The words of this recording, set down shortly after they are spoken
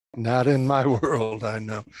Not in my world, I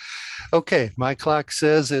know. Okay, my clock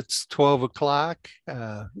says it's 12 o'clock.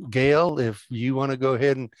 Gail, if you want to go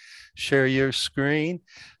ahead and share your screen,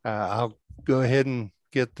 I'll go ahead and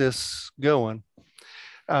get this going.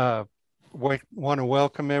 Uh, Want to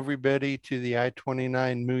welcome everybody to the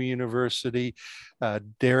I-29 Moo University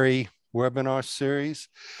Dairy webinar series.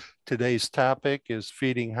 Today's topic is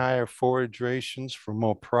feeding higher forage rations for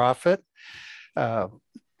more profit. Uh,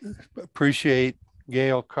 Appreciate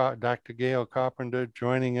Dr. Gail Carpenter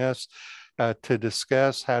joining us to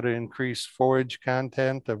discuss how to increase forage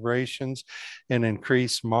content of rations and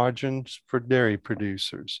increase margins for dairy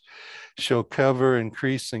producers. She'll cover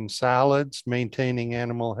increasing solids, maintaining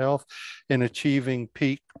animal health, and achieving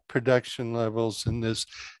peak production levels in this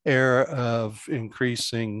era of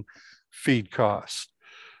increasing feed costs.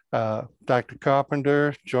 Dr.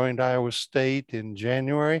 Carpenter joined Iowa State in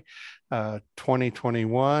January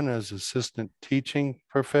 2021 as assistant teaching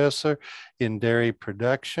professor in dairy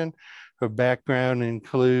production. Her background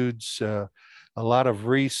includes a lot of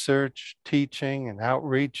research, teaching, and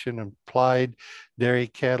outreach in applied dairy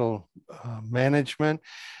cattle management.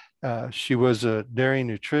 She was a dairy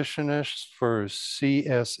nutritionist for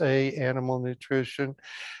CSA Animal Nutrition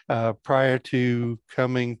prior to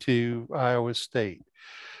coming to Iowa State.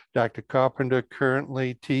 Dr. Carpenter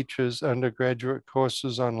currently teaches undergraduate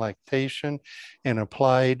courses on lactation and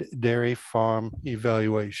applied dairy farm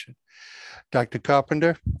evaluation. Dr.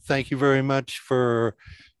 Carpenter, thank you very much for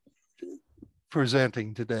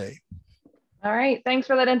presenting today. All right, thanks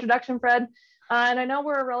for that introduction, Fred. And I know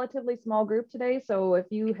we're a relatively small group today, so if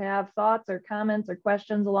you have thoughts or comments or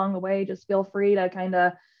questions along the way, just feel free to kind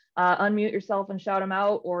of unmute yourself and shout them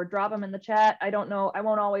out or drop them in the chat. I don't know, I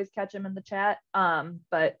won't always catch them in the chat,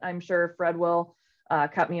 but I'm sure Fred will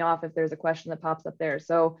cut me off if there's a question that pops up there.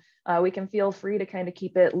 So we can feel free to kind of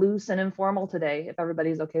keep it loose and informal today if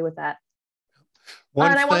everybody's okay with that.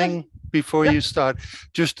 One thing before you start,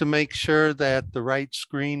 just to make sure that the right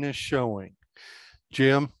screen is showing.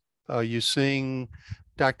 Jim, are you seeing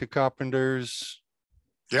Dr. Carpenter's?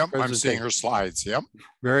 Yep, I'm seeing her slides. Yep.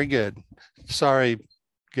 Very good. Sorry,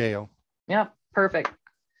 Gail. Yeah, perfect.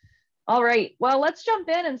 All right, well, let's jump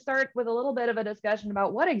in and start with a little bit of a discussion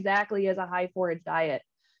about what exactly is a high forage diet.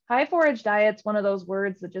 High forage diet's one of those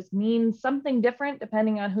words that just means something different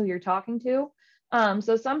depending on who you're talking to.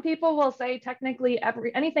 So some people will say technically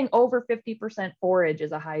anything over 50% forage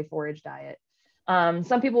is a high forage diet.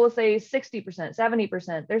 Some people will say 60%,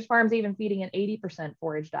 70%. There's farms even feeding an 80%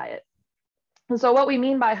 forage diet. And so what we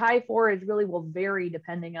mean by high forage really will vary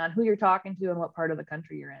depending on who you're talking to and what part of the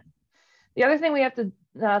country you're in. The other thing we have to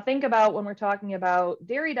think about when we're talking about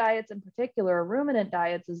dairy diets in particular, or ruminant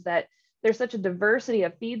diets, is that there's such a diversity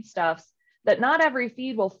of feedstuffs that not every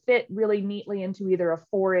feed will fit really neatly into either a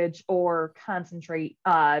forage or concentrate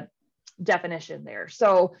definition there.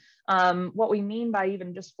 So what we mean by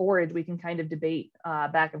even just forage, we can kind of debate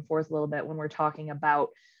back and forth a little bit when we're talking about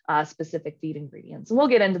specific feed ingredients. And we'll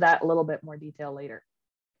get into that a little bit more detail later.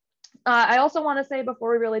 I also want to say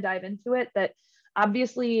before we really dive into it that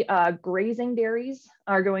obviously grazing dairies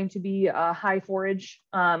are going to be high forage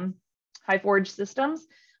systems,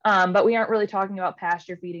 but we aren't really talking about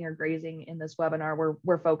pasture feeding or grazing in this webinar.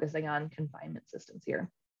 We're focusing on confinement systems here.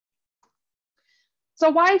 So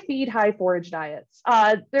why feed high forage diets?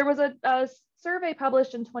 There was a survey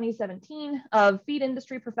published in 2017 of feed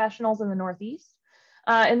industry professionals in the Northeast.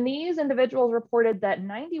 And these individuals reported that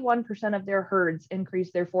 91% of their herds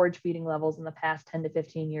increased their forage feeding levels in the past 10 to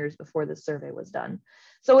 15 years before this survey was done.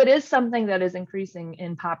 So it is something that is increasing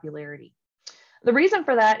in popularity. The reason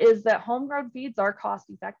for that is that homegrown feeds are cost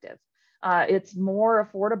effective. It's more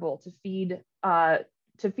affordable to feed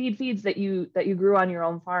feeds that you grew on your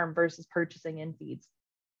own farm versus purchasing in feeds.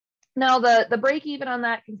 Now, the break even on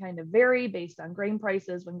that can kind of vary based on grain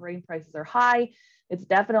prices. When grain prices are high, it's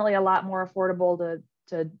definitely a lot more affordable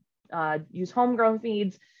to use homegrown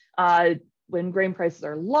feeds. When grain prices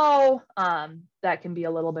are low, that can be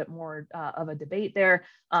a little bit more of a debate there.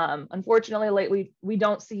 Unfortunately, lately, we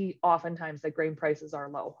don't see oftentimes that grain prices are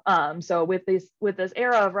low. So with this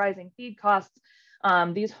era of rising feed costs,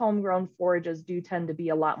 these homegrown forages do tend to be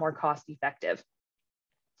a lot more cost effective.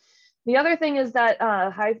 The other thing is that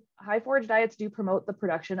high forage diets do promote the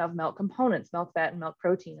production of milk components, milk fat and milk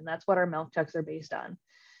protein, and that's what our milk checks are based on.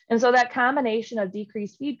 And so that combination of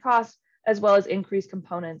decreased feed costs as well as increased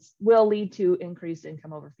components will lead to increased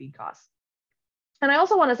income over feed costs. And I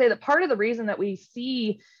also want to say that part of the reason that we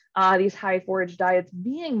see these high forage diets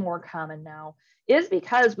being more common now is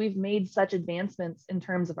because we've made such advancements in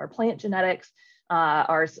terms of our plant genetics,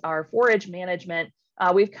 our forage management.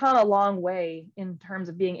 We've come a long way in terms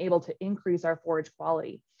of being able to increase our forage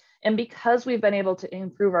quality. And because we've been able to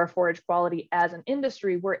improve our forage quality as an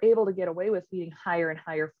industry, we're able to get away with feeding higher and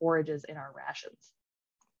higher forages in our rations.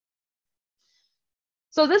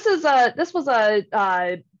 So this was not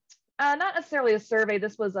necessarily a survey.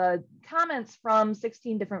 This was comments from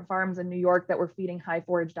 16 different farms in New York that were feeding high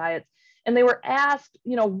forage diets. And they were asked,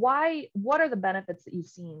 you know, what are the benefits that you've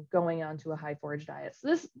seen going on to a high forage diet?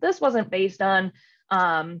 So this wasn't based on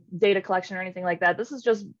data collection or anything like that. This is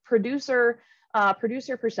just producer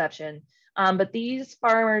perception. But these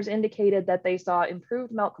farmers indicated that they saw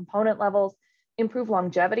improved milk component levels, improved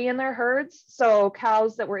longevity in their herds. So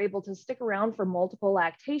cows that were able to stick around for multiple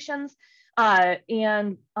lactations,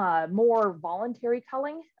 and more voluntary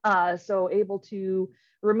culling. So able to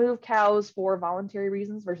remove cows for voluntary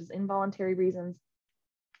reasons versus involuntary reasons,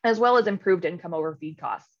 as well as improved income over feed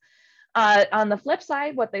costs. On the flip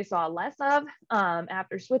side, what they saw less of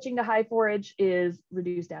after switching to high forage is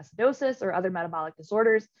reduced acidosis or other metabolic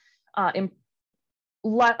disorders,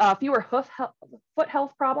 fewer foot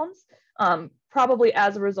health problems, probably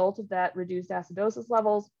as a result of that reduced acidosis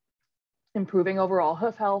levels, improving overall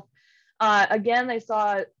hoof health. Again, they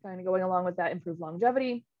saw, kind of going along with that, improved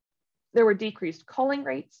longevity. There were decreased culling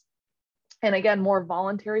rates, and again, more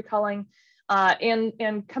voluntary culling.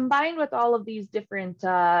 And combined with all of these different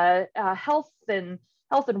health and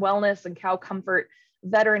wellness and cow comfort,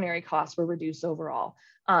 veterinary costs were reduced overall.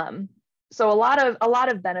 So a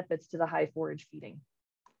lot of benefits to the high forage feeding.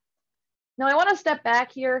 Now I want to step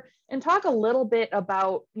back here and talk a little bit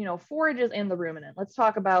about, you know, forages and the ruminant. Let's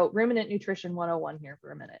talk about ruminant nutrition 101 here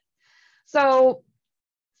for a minute. So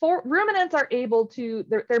ruminants are able to,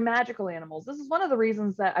 they're magical animals. This is one of the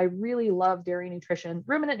reasons that I really love dairy nutrition,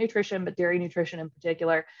 ruminant nutrition, but dairy nutrition in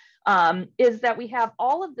particular, is that we have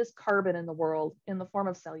all of this carbon in the world in the form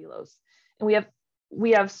of cellulose. And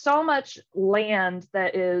we have so much land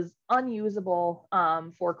that is unusable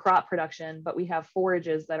for crop production, but we have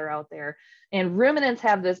forages that are out there. And ruminants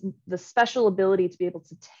have the special ability to be able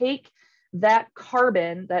to take that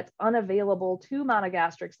carbon that's unavailable to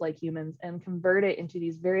monogastrics like humans and convert it into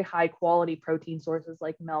these very high quality protein sources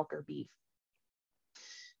like milk or beef.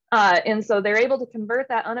 And so they're able to convert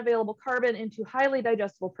that unavailable carbon into highly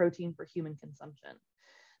digestible protein for human consumption.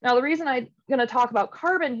 Now, the reason I'm going to talk about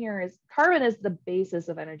carbon here is carbon is the basis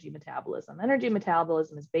of energy metabolism. Energy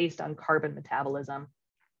metabolism is based on carbon metabolism.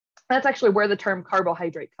 That's actually where the term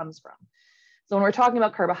carbohydrate comes from. So when we're talking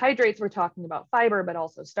about carbohydrates, we're talking about fiber, but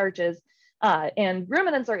also starches. And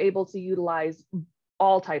ruminants are able to utilize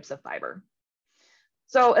all types of fiber.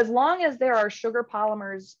 So as long as there are sugar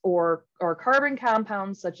polymers or carbon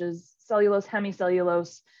compounds such as cellulose,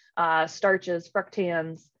 hemicellulose, starches,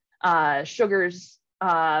 fructans, sugars,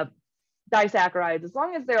 disaccharides, as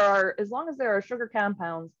long as there are sugar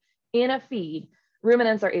compounds in a feed,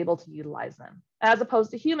 ruminants are able to utilize them, as opposed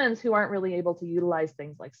to humans who aren't really able to utilize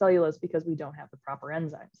things like cellulose because we don't have the proper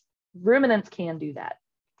enzymes. Ruminants can do that.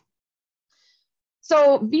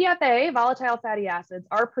 So VFA, volatile fatty acids,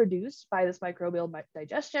 are produced by this microbial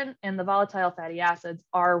digestion, and the volatile fatty acids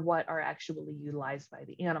are what are actually utilized by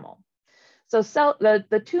the animal. So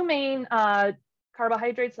the two main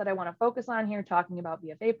carbohydrates that I want to focus on here, talking about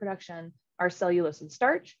VFA production, are cellulose and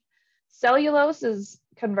starch. Cellulose is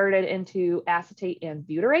converted into acetate and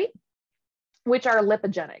butyrate, which are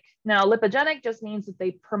lipogenic. Now, lipogenic just means that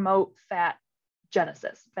they promote fat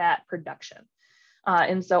genesis, fat production.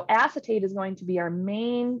 And so acetate is going to be our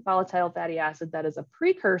main volatile fatty acid that is a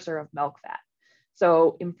precursor of milk fat.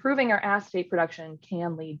 So improving our acetate production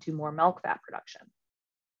can lead to more milk fat production.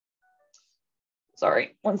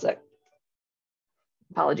 Sorry, one sec.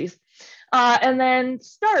 Apologies. And then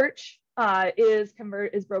starch is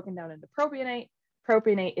broken down into propionate.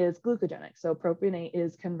 Propionate is glucogenic. So propionate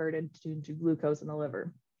is converted to glucose in the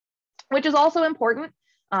liver, which is also important.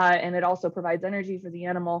 And it also provides energy for the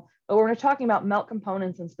animal. But when we're talking about milk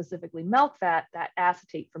components and specifically milk fat, that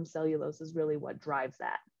acetate from cellulose is really what drives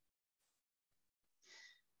that.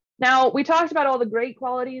 Now, we talked about all the great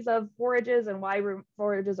qualities of forages and why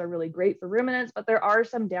forages are really great for ruminants, but there are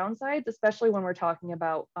some downsides, especially when we're talking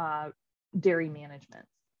about dairy management.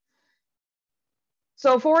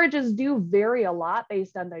 So forages do vary a lot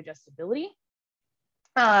based on digestibility.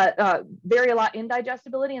 Vary a lot in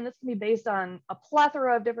digestibility, and this can be based on a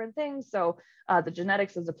plethora of different things. So the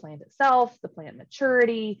genetics of the plant itself, the plant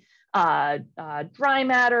maturity, dry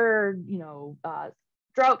matter,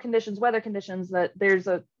 drought conditions, weather conditions. That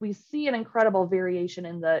we see an incredible variation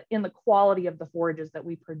in the quality of the forages that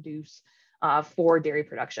we produce for dairy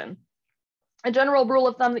production. A general rule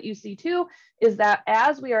of thumb that you see too is that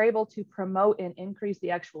as we are able to promote and increase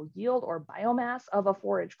the actual yield or biomass of a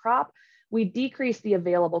forage crop, we decrease the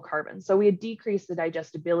available carbon. So we decrease the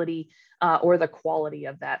digestibility or the quality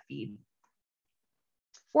of that feed.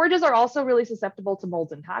 Forages are also really susceptible to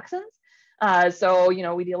molds and toxins. So,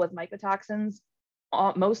 we deal with mycotoxins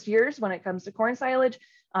most years when it comes to corn silage.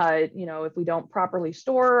 If we don't properly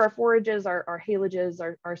store our forages, our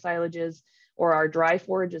haylage, our silages, or our dry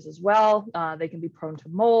forages as well, they can be prone to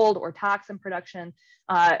mold or toxin production,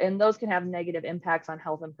 and those can have negative impacts on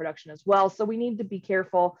health and production as well. So we need to be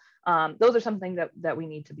careful. Those are something that we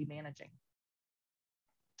need to be managing.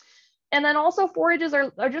 And then also forages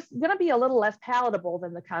are just going to be a little less palatable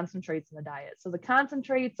than the concentrates in the diet. So the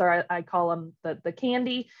concentrates are, I call them the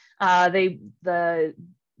candy. They'll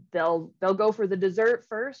go for the dessert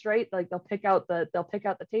first, right? Like they'll pick out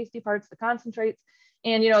the tasty parts, the concentrates,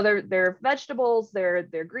 and they're vegetables,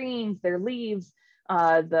 they're greens, they're leaves.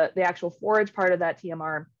 The actual forage part of that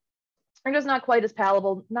TMR are just not quite as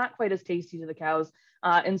palatable, not quite as tasty to the cows.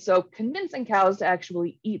 And so convincing cows to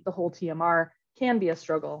actually eat the whole TMR can be a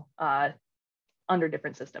struggle under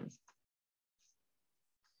different systems.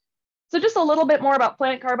 So just a little bit more about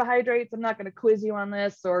plant carbohydrates. I'm not going to quiz you on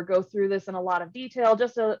this or go through this in a lot of detail,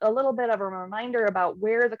 just a little bit of a reminder about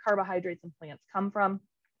where the carbohydrates in plants come from.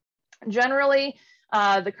 Generally,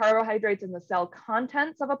 the carbohydrates in the cell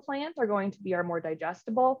contents of a plant are going to be our more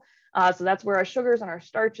digestible. So that's where our sugars and our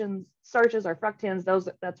starches, our fructans,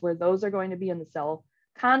 that's where those are going to be in the cell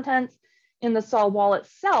contents. In the cell wall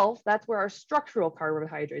itself, that's where our structural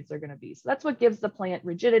carbohydrates are going to be. So that's what gives the plant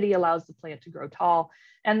rigidity, allows the plant to grow tall.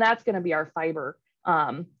 And that's going to be our fiber,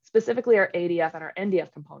 specifically our ADF and our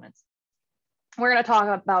NDF components. We're going to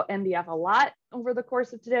talk about NDF a lot over the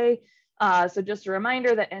course of today. So just a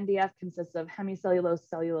reminder that NDF consists of hemicellulose,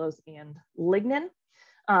 cellulose, and lignin,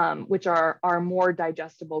 which are more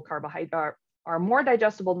digestible carbohydrates, are more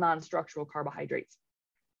digestible non-structural carbohydrates.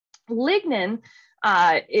 Lignin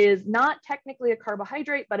is not technically a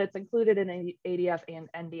carbohydrate, but it's included in ADF and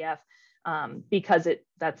NDF because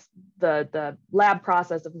that's the lab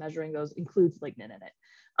process of measuring those includes lignin in it.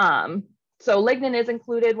 So lignin is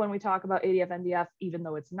included when we talk about ADF, NDF, even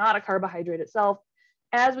though it's not a carbohydrate itself.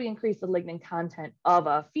 As we increase the lignin content of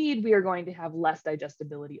a feed, we are going to have less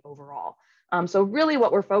digestibility overall. So really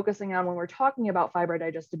what we're focusing on when we're talking about fiber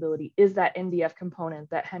digestibility is that NDF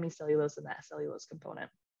component, that hemicellulose and that cellulose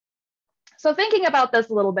component. So thinking about this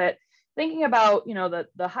a little bit, thinking about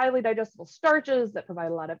the highly digestible starches that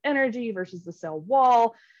provide a lot of energy versus the cell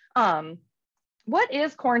wall. What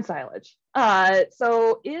is corn silage? Corn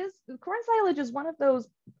silage is one of those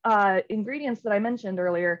ingredients that I mentioned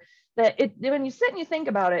earlier that when you sit and you think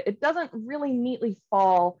about it, it doesn't really neatly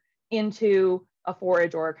fall into a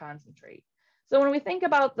forage or a concentrate. So when we think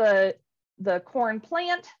about the corn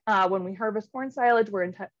plant, when we harvest corn silage,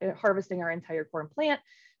 we're harvesting our entire corn plant.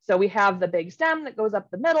 So we have the big stem that goes up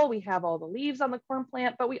the middle, we have all the leaves on the corn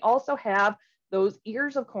plant, but we also have those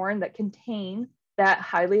ears of corn that contain that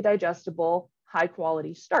highly digestible, high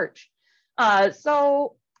quality starch.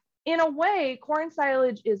 So in a way, corn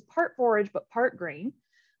silage is part forage, but part grain.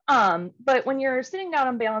 But when you're sitting down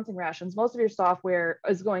and balancing rations, most of your software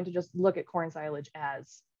is going to just look at corn silage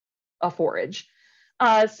as a forage.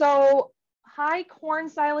 So high corn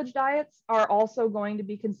silage diets are also going to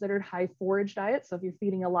be considered high forage diets. So if you're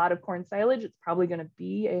feeding a lot of corn silage, it's probably going to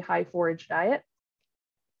be a high forage diet.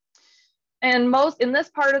 And in this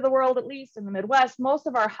part of the world, at least in the Midwest, most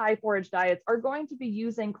of our high forage diets are going to be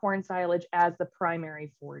using corn silage as the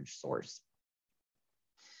primary forage source.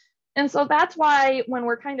 And so that's why when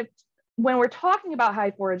we're talking about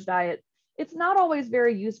high forage diet, it's not always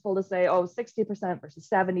very useful to say, oh, 60% versus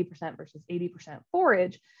 70% versus 80%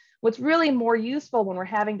 forage. What's really more useful when we're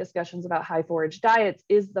having discussions about high forage diets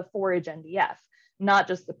is the forage NDF, not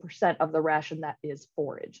just the percent of the ration that is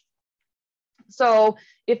forage. So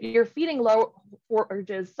if you're feeding low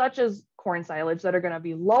forages such as corn silage that are going to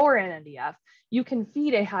be lower in NDF, you can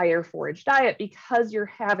feed a higher forage diet because you're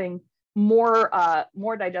having more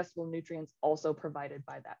digestible nutrients also provided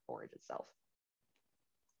by that forage itself.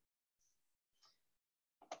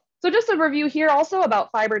 So just a review here also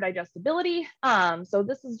about fiber digestibility. So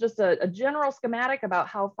this is just a general schematic about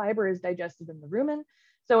how fiber is digested in the rumen.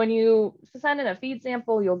 So when you send in a feed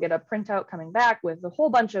sample, you'll get a printout coming back with a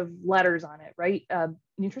whole bunch of letters on it, right?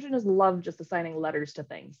 Nutritionists love just assigning letters to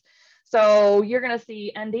things. So you're going to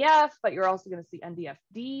see NDF, but you're also going to see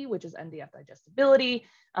NDF-D, which is NDF digestibility,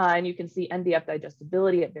 and you can see NDF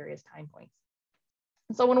digestibility at various time points.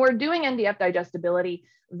 So when we're doing NDF digestibility,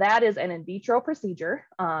 that is an in vitro procedure.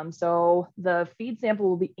 So the feed sample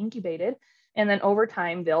will be incubated, and then over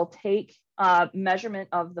time, they'll take measurement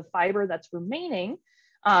of the fiber that's remaining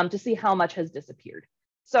to see how much has disappeared.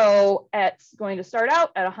 So it's going to start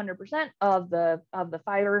out at 100% of the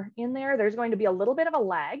fiber in there. There's going to be a little bit of a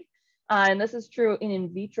lag. And this is true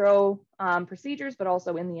in vitro procedures, but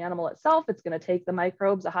also in the animal itself. It's going to take the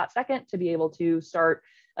microbes a hot second to be able to start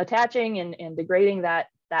attaching and degrading that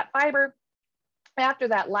fiber. After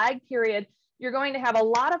that lag period, you're going to have a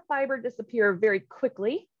lot of fiber disappear very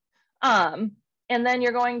quickly. And then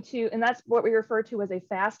you're going to, and that's what we refer to as a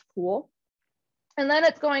fast pool. And then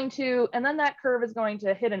it's going to, and then that curve is going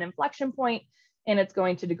to hit an inflection point and it's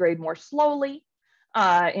going to degrade more slowly.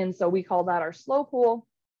 And so we call that our slow pool.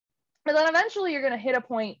 And then eventually you're going to hit a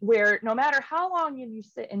point where no matter how long you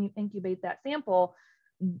sit and you incubate that sample,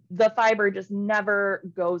 the fiber just never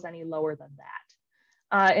goes any lower than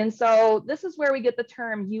that. And so this is where we get the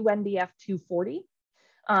term UNDF 240.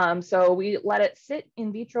 So we let it sit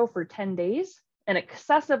in vitro for 10 days, an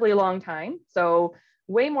excessively long time. So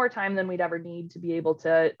way more time than we'd ever need to be able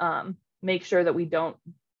to make sure that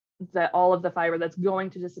that all of the fiber that's going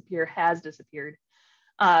to disappear has disappeared.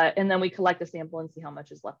 And then we collect a sample and see how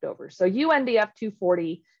much is left over. So UNDF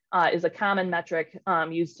 240 is a common metric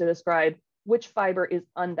used to describe which fiber is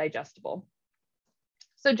undigestible.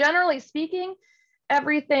 So generally speaking,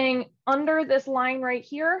 everything under this line right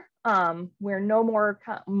here, where no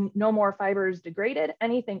more fiber is degraded,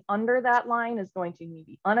 anything under that line is going to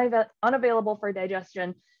be unavailable for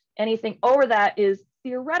digestion. Anything over that is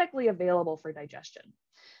theoretically available for digestion.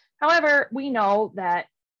 However, we know that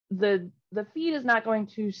the feed is not going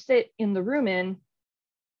to sit in the rumen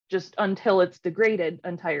just until it's degraded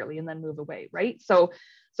entirely and then move away, right? So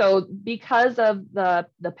because of the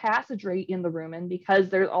passage rate in the rumen, because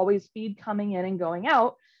there's always feed coming in and going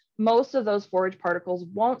out, most of those forage particles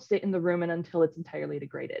won't sit in the rumen until it's entirely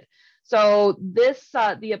degraded. So this,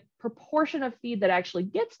 the proportion of feed that actually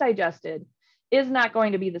gets digested is not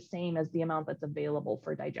going to be the same as the amount that's available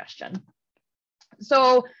for digestion.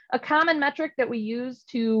 So a common metric that we use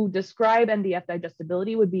to describe NDF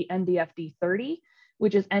digestibility would be NDFD 30,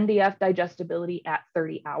 which is NDF digestibility at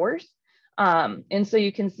 30 hours. And so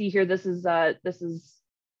you can see here, this is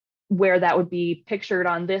where that would be pictured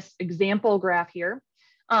on this example graph here.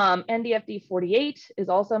 NDFD 48 is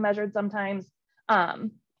also measured sometimes.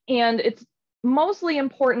 And it's mostly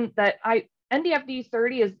important that NDFD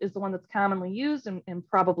 30 is the one that's commonly used and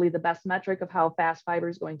probably the best metric of how fast fiber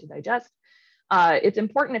is going to digest. It's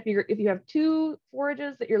important if you have two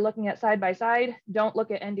forages that you're looking at side by side, don't look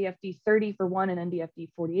at NDFD 30 for one and NDFD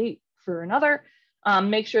 48 for another.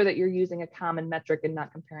 Make sure that you're using a common metric and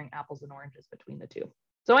not comparing apples and oranges between the two.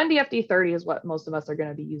 So NDFD 30 is what most of us are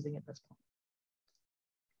going to be using at this point.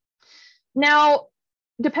 Now,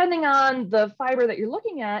 depending on the fiber that you're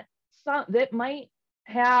looking at, that might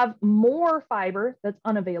have more fiber that's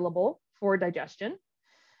unavailable for digestion.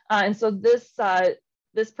 And so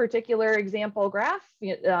this particular example graph,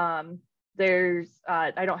 there's,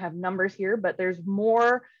 I don't have numbers here, but there's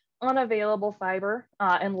more unavailable fiber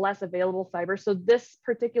and less available fiber. So this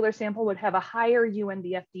particular sample would have a higher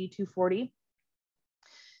UNDFD 240.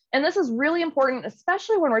 And this is really important,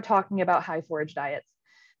 especially when we're talking about high forage diets,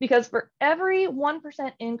 because for every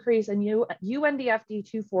 1% increase in UNDFD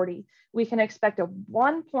 240, we can expect a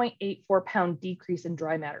 1.84 pound decrease in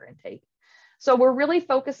dry matter intake. So we're really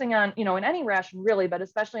focusing on, in any ration really, but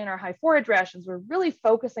especially in our high forage rations, we're really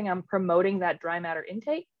focusing on promoting that dry matter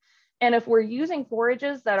intake. And if we're using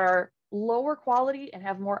forages that are lower quality and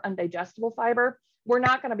have more undigestible fiber, we're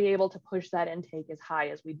not going to be able to push that intake as high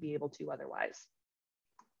as we'd be able to otherwise.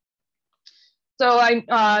 So I'm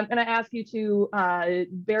going to ask you to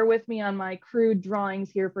bear with me on my crude drawings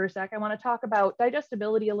here for a sec. I want to talk about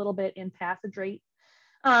digestibility a little bit in passage rate.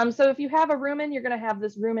 So if you have a rumen, you're going to have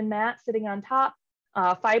this rumen mat sitting on top,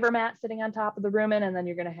 fiber mat sitting on top of the rumen, and then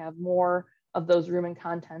you're going to have more of those rumen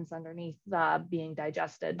contents underneath being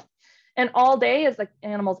digested. And all day as the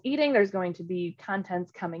animal's eating, there's going to be contents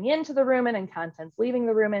coming into the rumen and contents leaving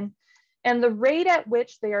the rumen. And the rate at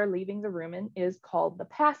which they are leaving the rumen is called the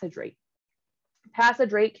passage rate.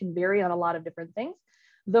 Passage rate can vary on a lot of different things.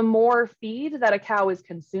 The more feed that a cow is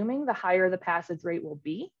consuming, the higher the passage rate will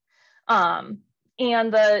be. And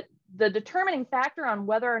the determining factor on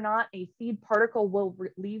whether or not a feed particle will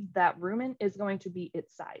leave that rumen is going to be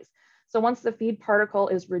its size. So once the feed particle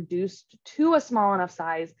is reduced to a small enough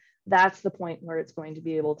size, that's the point where it's going to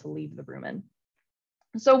be able to leave the rumen.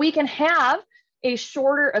 So we can have a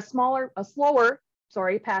slower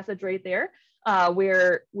passage rate there,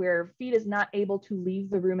 where feed is not able to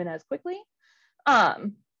leave the rumen as quickly.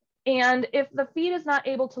 And if the feed is not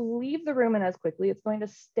able to leave the rumen as quickly, it's going to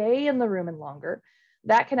stay in the rumen longer.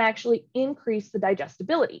 That can actually increase the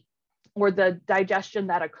digestibility or the digestion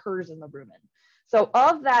that occurs in the rumen. So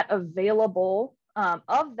of that available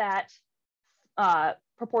of that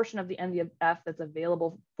proportion of the NDF that's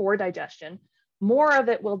available for digestion, more of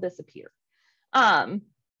it will disappear.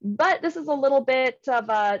 But this is a little bit of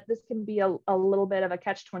this can be a little bit of a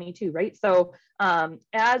catch-22, right? So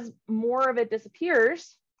as more of it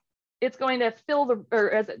disappears, it's going to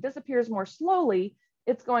or as it disappears more slowly,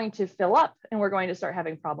 it's going to fill up, and we're going to start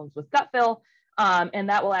having problems with gut fill. And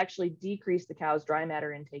that will actually decrease the cow's dry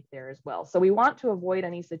matter intake there as well. So we want to avoid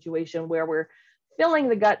any situation where we're filling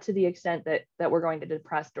the gut to the extent that we're going to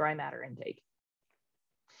depress dry matter intake.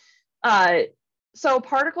 So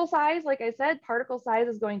particle size, like I said, particle size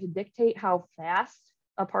is going to dictate how fast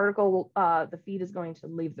a particle, the feed is going to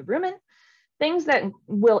leave the rumen. Things that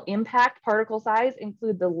will impact particle size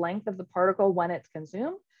include the length of the particle when it's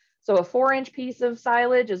consumed. So a 4-inch piece of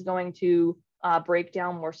silage is going to break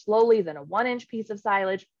down more slowly than a 1-inch piece of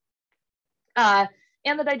silage. And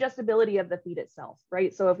the digestibility of the feed itself,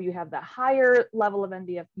 right? So if you have the higher level of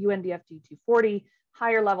UNDFG 240,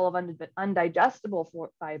 higher level of undigestible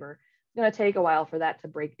fiber, it's going to take a while for that to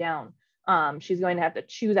break down. She's going to have to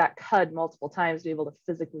chew that cud multiple times to be able to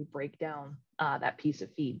physically break down that piece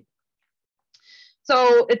of feed.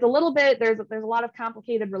 So it's a little bit, there's a lot of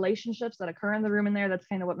complicated relationships that occur in the rumen there. That's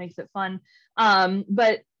kind of what makes it fun.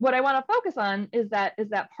 But what I want to focus on is that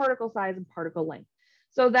particle size and particle length.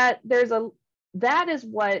 So that is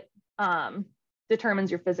what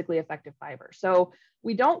determines your physically effective fiber. So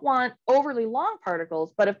we don't want overly long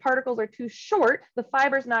particles, but if particles are too short, the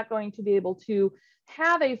fiber is not going to be able to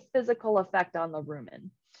have a physical effect on the rumen.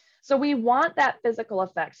 So we want that physical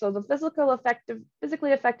effect. So the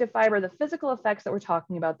physically effective fiber, the physical effects that we're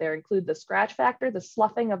talking about there include the scratch factor, the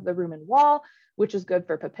sloughing of the rumen wall, which is good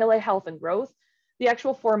for papillae health and growth. The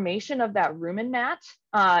actual formation of that rumen mat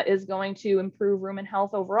is going to improve rumen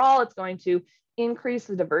health overall. It's going to increase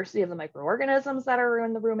the diversity of the microorganisms that are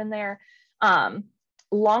in the rumen there.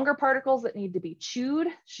 Longer particles that need to be chewed,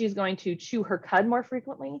 she's going to chew her cud more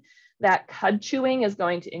frequently. That cud chewing is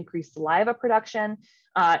going to increase saliva production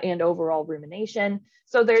and overall rumination.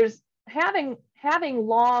 So there's having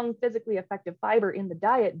long physically effective fiber in the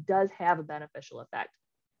diet does have a beneficial effect.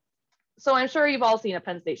 So I'm sure you've all seen a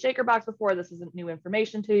Penn State shaker box before. This isn't new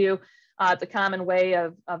information to you. It's a common way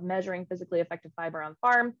of measuring physically effective fiber on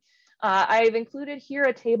farm. I've included here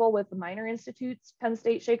a table with the Minor Institute's Penn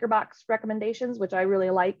State shaker box recommendations, which I really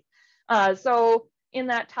like. So in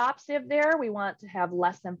that top sieve there, we want to have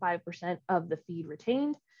less than 5% of the feed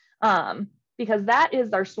retained because that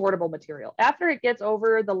is our sortable material. After it gets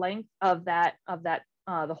over the length of the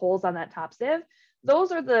holes on that top sieve,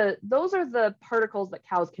 those are the particles that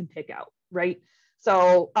cows can pick out, right?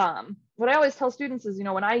 So what I always tell students is,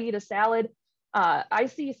 when I eat a salad, I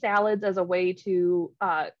see salads as a way to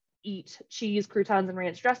eat cheese, croutons, and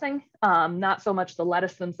ranch dressing, not so much the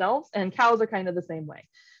lettuce themselves. And cows are kind of the same way.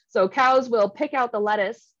 So cows will pick out the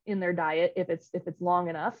lettuce in their diet if it's long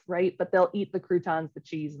enough, right? But they'll eat the croutons, the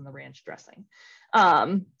cheese, and the ranch dressing.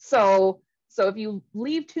 So if you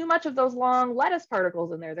leave too much of those long lettuce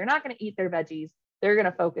particles in there, they're not going to eat their veggies. They're going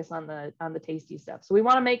to focus on the tasty stuff. So we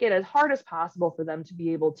want to make it as hard as possible for them to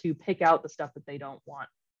be able to pick out the stuff that they don't want.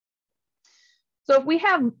 So if we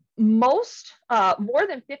have more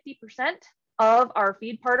than 50% of our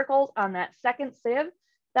feed particles on that second sieve,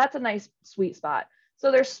 that's a nice sweet spot.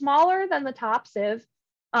 So they're smaller than the top sieve,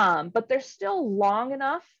 but they're still long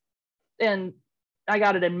enough. And I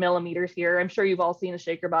got it in millimeters here. I'm sure you've all seen a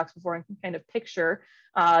shaker box before and can kind of picture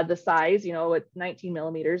the size. At 19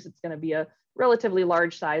 millimeters, it's going to be a relatively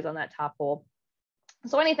large size on that top hole.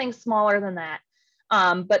 So anything smaller than that,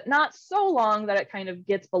 but not so long that it kind of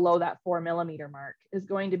gets below that 4 millimeter mark is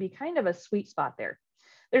going to be kind of a sweet spot there.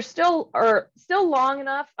 They're still long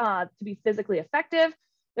enough to be physically effective.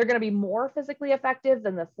 They're going to be more physically effective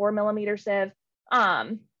than the 4 millimeter sieve.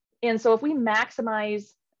 And so if we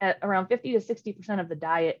maximize at around 50 to 60% of the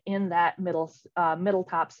diet in that middle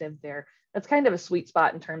top sieve there, that's kind of a sweet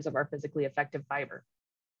spot in terms of our physically effective fiber.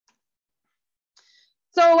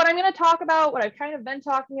 So what I'm going to talk about, what I've kind of been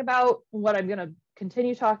talking about, what I'm going to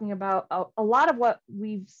continue talking about, a lot of what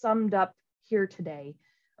we've summed up here today,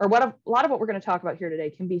 or a lot of what we're going to talk about here today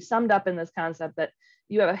can be summed up in this concept that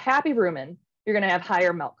you have a happy rumen, you're going to have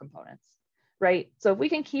higher milk components, right? So if we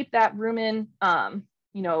can keep that rumen,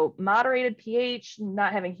 moderated pH,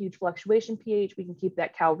 not having huge fluctuation pH, we can keep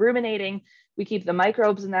that cow ruminating, we keep the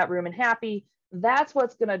microbes in that rumen happy, that's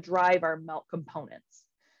what's going to drive our milk components.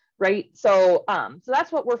 Right. So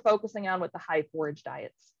that's what we're focusing on with the high forage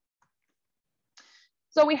diets.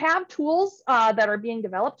 So we have tools that are being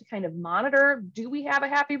developed to kind of monitor, do we have a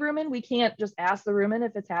happy rumen? We can't just ask the rumen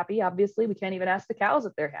if it's happy. Obviously, we can't even ask the cows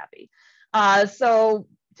if they're happy. So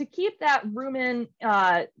to keep that rumen,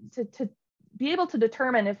 to be able to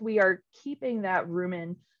determine if we are keeping that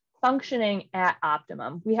rumen functioning at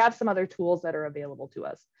optimum, we have some other tools that are available to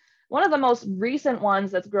us. One of the most recent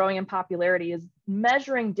ones that's growing in popularity is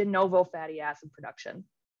measuring de novo fatty acid production.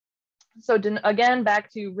 So again,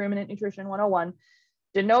 back to ruminant nutrition 101,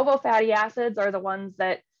 de novo fatty acids are the ones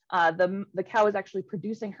that the cow is actually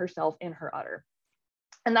producing herself in her udder.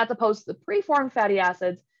 And that's opposed to the preformed fatty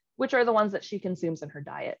acids, which are the ones that she consumes in her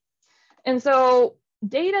diet. And so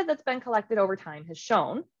data that's been collected over time has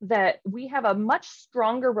shown that we have a much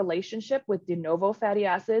stronger relationship with de novo fatty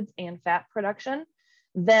acids and fat production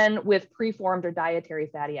than with preformed or dietary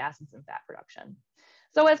fatty acids and fat production.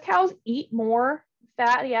 So as cows eat more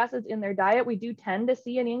fatty acids in their diet, we do tend to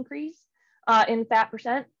see an increase in fat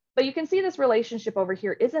percent, but you can see this relationship over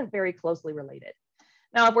here isn't very closely related.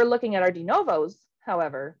 Now, if we're looking at our de novos,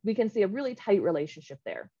 however, we can see a really tight relationship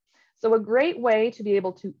there. So a great way to be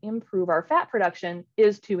able to improve our fat production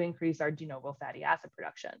is to increase our de novo fatty acid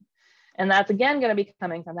production. And that's again going to be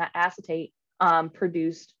coming from that acetate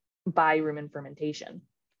produced by rumen fermentation.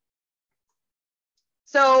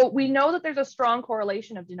 So we know that there's a strong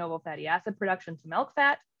correlation of de novo fatty acid production to milk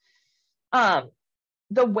fat.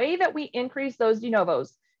 The way that we increase those de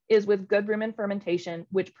novos is with good rumen fermentation,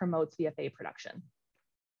 which promotes VFA production.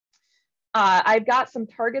 I've got some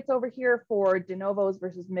targets over here for de novos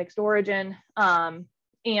versus mixed origin.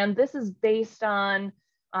 And this is based on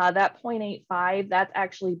that 0.85. That's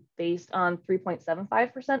actually based on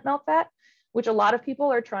 3.75% milk fat, which a lot of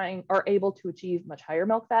people are able to achieve much higher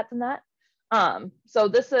milk fat than that. So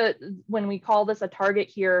this, when we call this a target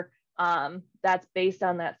here, that's based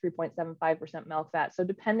on that 3.75% milk fat. So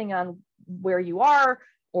depending on where you are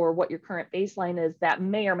or what your current baseline is, that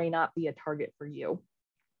may or may not be a target for you.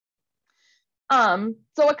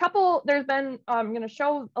 There's been, I'm going to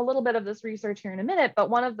show a little bit of this research here in a minute, but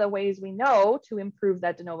one of the ways we know to improve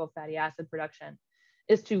that de novo fatty acid production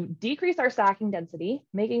is to decrease our stocking density,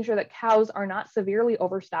 making sure that cows are not severely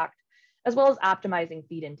overstocked, as well as optimizing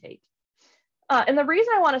feed intake. And the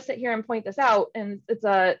reason I want to sit here and point this out, and it's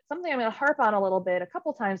something I'm going to harp on a little bit a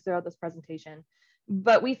couple times throughout this presentation,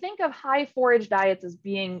 but we think of high forage diets as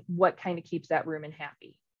being what kind of keeps that rumen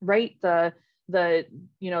happy, right? The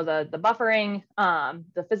buffering,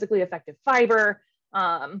 the physically effective fiber.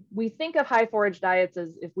 We think of high forage diets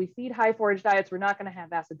as if we feed high forage diets, we're not going to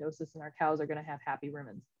have acidosis and our cows are going to have happy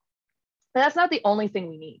rumens. But that's not the only thing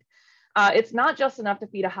we need. It's not just enough to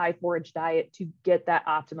feed a high forage diet to get that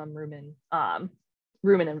optimum rumen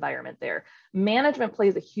environment there. Management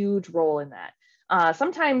plays a huge role in that.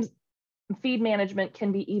 Sometimes feed management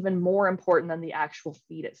can be even more important than the actual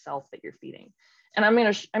feed itself that you're feeding. And I'm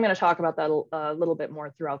going to talk about that a little bit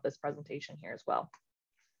more throughout this presentation here as well.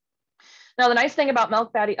 Now, the nice thing about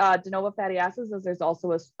de novo fatty acids is there's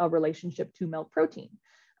also a relationship to milk protein.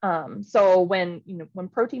 So when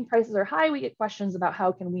protein prices are high, we get questions about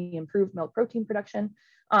how can we improve milk protein production.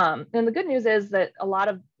 And the good news is that a lot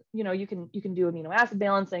of, you can do amino acid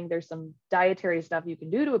balancing. There's some dietary stuff you can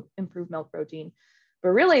do to improve milk protein, but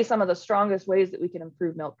really some of the strongest ways that we can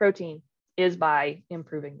improve milk protein is by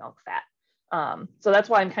improving milk fat. So that's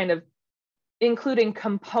why I'm kind of including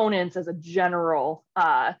components as a general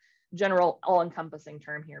all-encompassing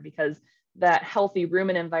term here, because that healthy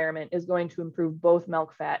rumen environment is going to improve both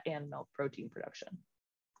milk fat and milk protein production.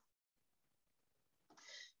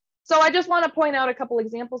 So I just want to point out a couple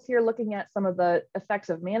examples here looking at some of the effects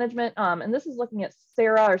of management. And this is looking at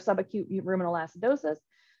SARA, or subacute ruminal acidosis.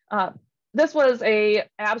 This was an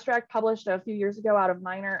abstract published a few years ago out of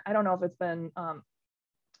Minor. I don't know if it's been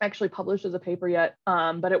actually published as a paper yet,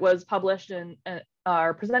 but it was published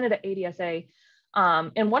or presented at ADSA.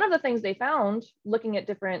 And one of the things they found looking at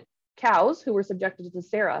different cows who were subjected to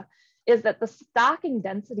SARA is that the stocking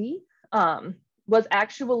density was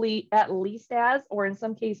actually at least as, or in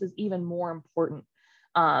some cases even more important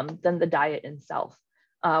than the diet itself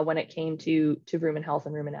when it came to rumen health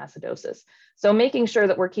and rumen acidosis. So making sure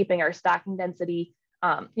that we're keeping our stocking density,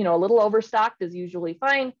 a little overstocked is usually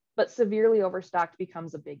fine, but severely overstocked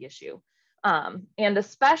becomes a big issue. And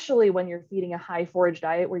especially when you're feeding a high forage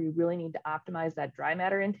diet where you really need to optimize that dry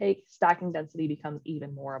matter intake, stocking density becomes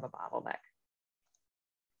even more of a bottleneck.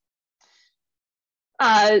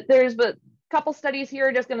 There's a couple studies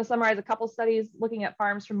here, just going to summarize a couple studies looking at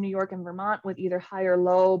farms from New York and Vermont with either high or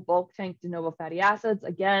low bulk tank de novo fatty acids.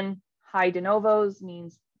 Again, high de novos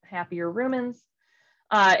means happier rumens.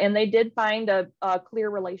 And they did find a clear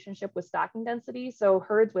relationship with stocking density. So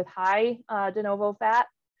herds with high de novo fat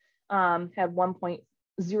had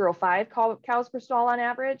 1.05 cows per stall on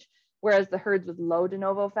average, whereas the herds with low de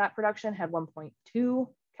novo fat production had 1.2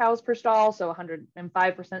 cows per stall, so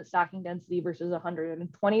 105% stocking density versus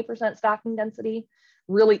 120% stocking density,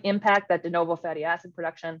 really impact that de novo fatty acid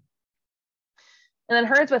production. And then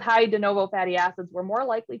herds with high de novo fatty acids were more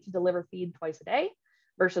likely to deliver feed twice a day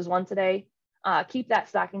versus once a day, keep that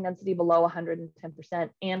stocking density below 110%,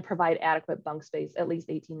 and provide adequate bunk space, at least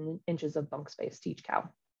 18 inches of bunk space to each cow.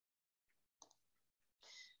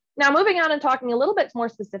 Now, moving on and talking a little bit more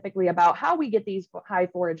specifically about how we get these high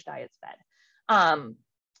forage diets fed.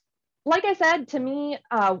 Like I said, to me,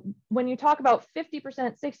 when you talk about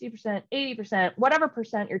 50%, 60%, 80%, whatever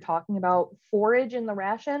percent you're talking about forage in the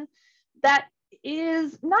ration, that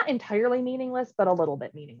is not entirely meaningless, but a little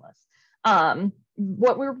bit meaningless.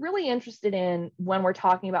 What we're really interested in when we're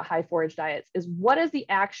talking about high forage diets is what is the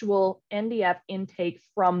actual NDF intake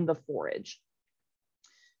from the forage.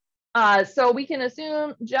 So we can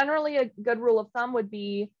assume generally a good rule of thumb would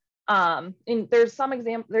be,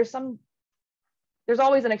 there's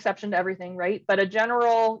always an exception to everything, right? But a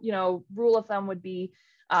general, rule of thumb would be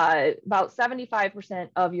about 75%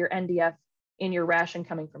 of your NDF in your ration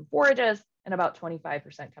coming from forages and about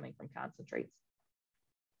 25% coming from concentrates.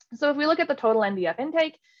 So if we look at the total NDF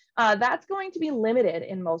intake, that's going to be limited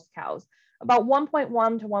in most cows, about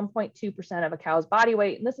 1.1 to 1.2% of a cow's body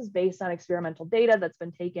weight. And this is based on experimental data that's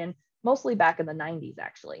been taken mostly back in the 90s,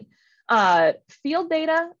 actually. Field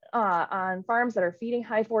data on farms that are feeding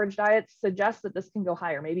high forage diets suggests that this can go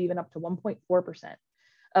higher, maybe even up to 1.4%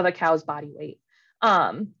 of a cow's body weight.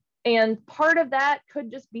 And part of that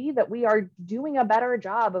could just be that we are doing a better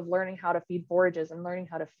job of learning how to feed forages and learning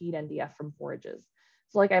how to feed NDF from forages.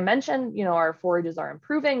 So like I mentioned, our forages are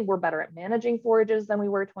improving. We're better at managing forages than we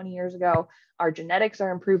were 20 years ago. Our genetics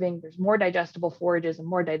are improving. There's more digestible forages and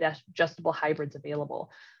more digestible hybrids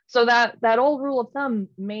available. So that old rule of thumb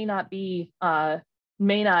may not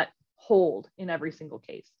hold in every single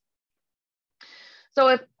case. So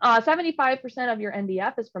if 75% of your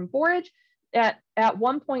NDF is from forage, at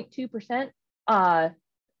 1.2%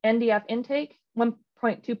 NDF intake,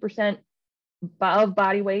 1.2% of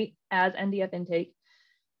body weight as NDF intake,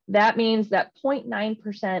 that means that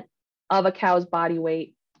 0.9% of a cow's body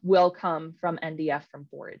weight will come from NDF from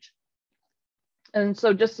forage. And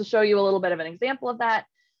so just to show you a little bit of an example of that,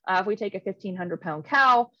 if we take a 1,500-pound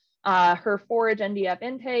cow, her forage NDF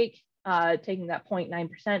intake, taking that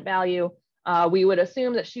 0.9% value, we would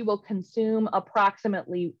assume that she will consume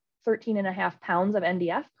approximately 13.5 pounds of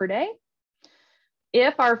NDF per day.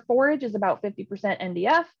 If our forage is about 50%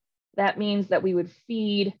 NDF, that means that we would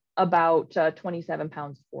feed about 27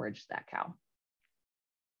 pounds of forage to that cow.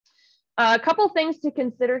 A couple things to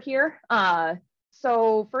consider here.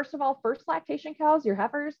 So first of all, first lactation cows, your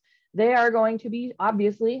heifers, they are going to be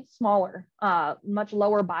obviously smaller, much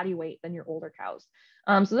lower body weight than your older cows.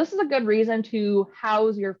 So this is a good reason to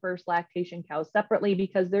house your first lactation cows separately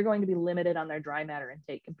because they're going to be limited on their dry matter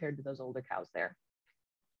intake compared to those older cows there.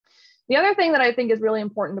 The other thing that I think is really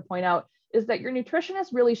important to point out is that your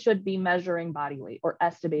nutritionist really should be measuring body weight or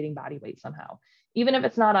estimating body weight somehow. Even if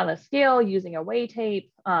it's not on a scale, using a weigh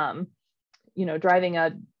tape, driving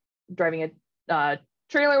a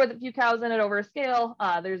trailer with a few cows in it over a scale.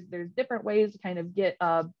 There's different ways to kind of get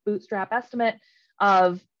a bootstrap estimate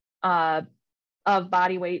of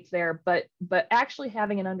body weights there, but actually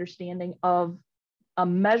having an understanding of a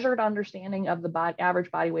measured understanding of the average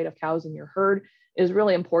body weight of cows in your herd is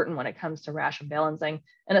really important when it comes to ration balancing,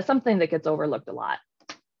 and it's something that gets overlooked a lot.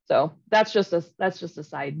 So that's just a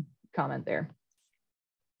side comment there.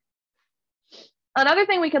 Another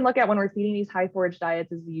thing we can look at when we're feeding these high forage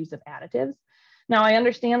diets is the use of additives. Now, I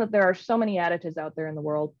understand that there are so many additives out there in the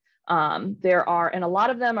world. And a lot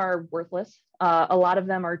of them are worthless. A lot of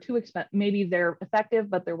them are too expensive. Maybe they're effective,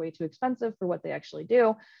 but they're way too expensive for what they actually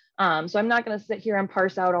do. So I'm not going to sit here and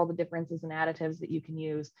parse out all the differences in additives that you can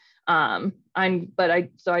use. So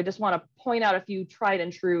I just want to point out a few tried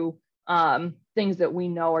and true things that we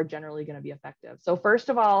know are generally going to be effective. So first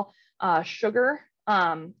of all, sugar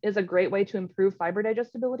is a great way to improve fiber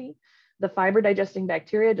digestibility. The fiber digesting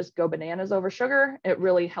bacteria just go bananas over sugar. It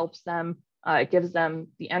really helps them. It gives them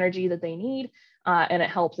the energy that they need, and it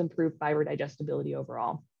helps improve fiber digestibility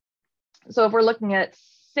overall. So if we're looking at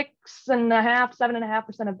 6.5%,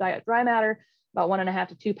 7.5% of diet dry matter, about 1.5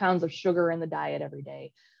 to 2 pounds of sugar in the diet every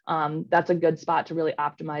day, that's a good spot to really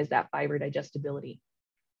optimize that fiber digestibility.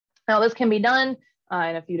 Now, this can be done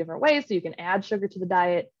in a few different ways. So you can add sugar to the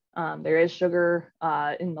diet. There is sugar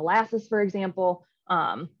in molasses, for example.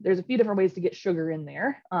 There's a few different ways to get sugar in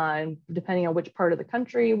there, and depending on which part of the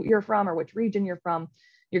country you're from or which region you're from,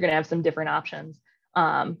 you're going to have some different options.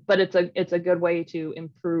 But it's a good way to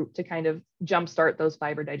improve, to kind of jumpstart those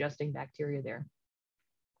fiber digesting bacteria there.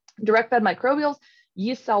 Direct fed microbials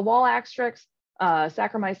yeast cell wall extracts,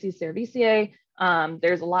 Saccharomyces cerevisiae.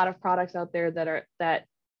 There's a lot of products out there that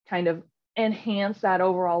kind of enhance that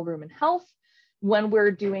overall rumen health. When we're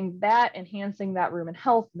doing that, enhancing that rumen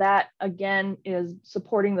health, that again is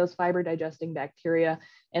supporting those fiber digesting bacteria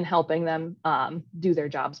and helping them do their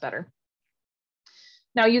jobs better.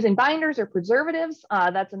 Now, using binders or preservatives,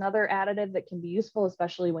 that's another additive that can be useful,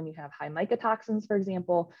 especially when you have high mycotoxins, for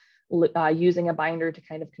example, using a binder to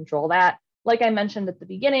kind of control that. Like I mentioned at the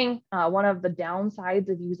beginning, one of the downsides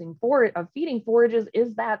of feeding forages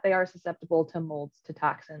is that they are susceptible to molds, to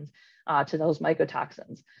toxins, to those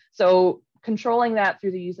mycotoxins. So controlling that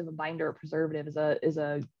through the use of a binder or preservative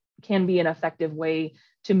can be an effective way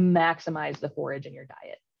to maximize the forage in your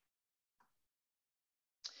diet.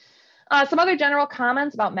 Some other general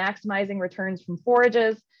comments about maximizing returns from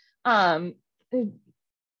forages.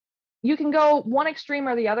 You can go one extreme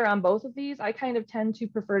or the other on both of these. I kind of tend to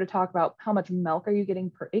prefer to talk about how much milk are you getting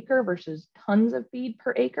per acre versus tons of feed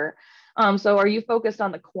per acre. So are you focused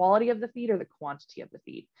on the quality of the feed or the quantity of the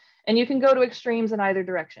feed? And you can go to extremes in either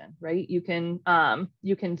direction, right? You can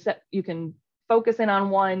focus in on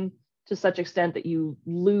one to such extent that you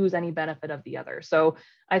lose any benefit of the other. So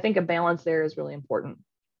I think a balance there is really important.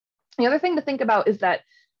 The other thing to think about is that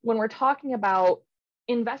when we're talking about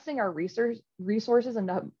investing our resources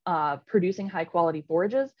into producing high quality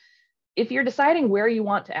forages, if you're deciding where you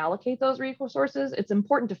want to allocate those resources, it's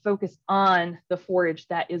important to focus on the forage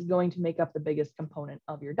that is going to make up the biggest component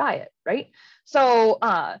of your diet, right? So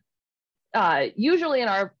usually in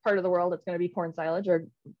our part of the world, it's going to be corn silage, or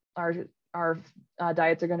our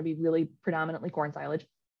diets are going to be really predominantly corn silage.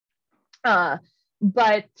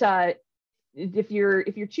 But if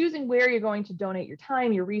you're choosing where you're going to donate your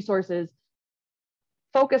time, your resources,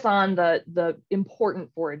 focus on the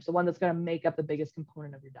important forage, the one that's going to make up the biggest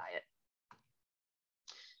component of your diet.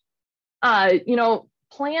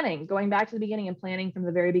 Planning, going back to the beginning and planning from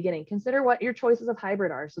the very beginning, consider what your choices of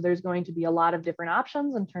hybrid are. So there's going to be a lot of different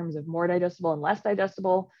options in terms of more digestible and less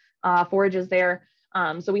digestible forages there.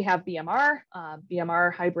 So we have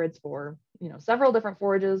BMR hybrids for several different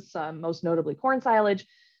forages, most notably corn silage.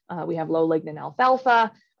 We have low lignin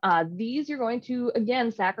alfalfa. These you're going to,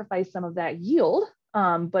 again, sacrifice some of that yield,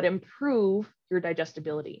 but improve your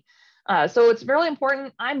digestibility. So it's really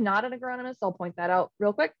important. I'm not an agronomist. I'll point that out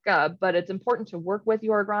real quick, but it's important to work with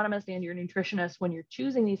your agronomist and your nutritionist when you're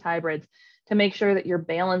choosing these hybrids to make sure that you're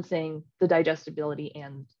balancing the digestibility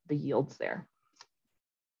and the yields there.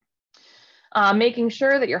 Making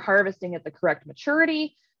sure that you're harvesting at the correct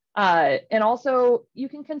maturity. And also you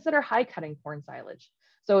can consider high cutting corn silage.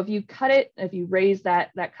 So if you cut it, if you raise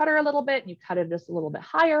that cutter a little bit and you cut it just a little bit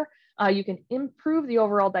higher, you can improve the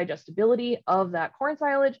overall digestibility of that corn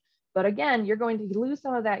silage. But again, you're going to lose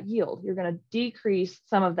some of that yield. You're going to decrease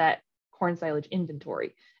some of that corn silage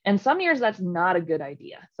inventory. And some years that's not a good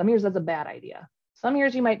idea. Some years that's a bad idea. Some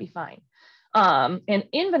years you might be fine. And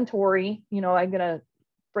inventory, I'm going to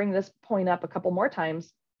bring this point up a couple more times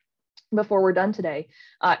before we're done today.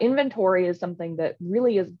 Inventory is something that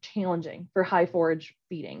really is challenging for high forage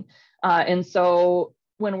feeding. And so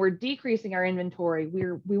when we're decreasing our inventory,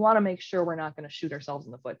 we want to make sure we're not going to shoot ourselves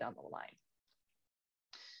in the foot down the line.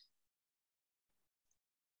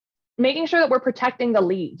 Making sure that we're protecting the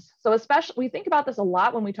leaves. So especially, we think about this a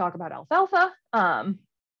lot when we talk about alfalfa,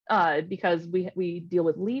 because we deal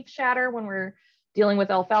with leaf shatter when we're dealing with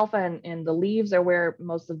alfalfa, and the leaves are where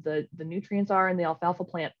most of the nutrients are in the alfalfa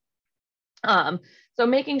plant. So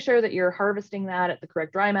making sure that you're harvesting that at the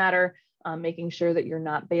correct dry matter, making sure that you're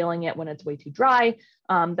not baling it when it's way too dry.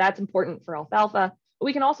 That's important for alfalfa. But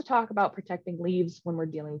we can also talk about protecting leaves when we're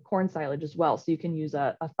dealing with corn silage as well. So you can use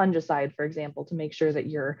a fungicide, for example, to make sure that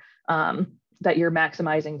you're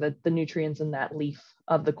maximizing the nutrients in that leaf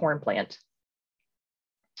of the corn plant.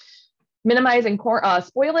 Minimizing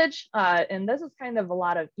spoilage, and this is kind of a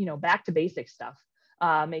lot of back to basic stuff.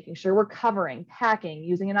 Making sure we're covering, packing,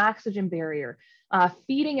 using an oxygen barrier,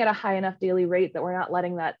 feeding at a high enough daily rate that we're not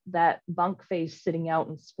letting that bunk face sitting out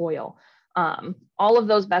and spoil. All of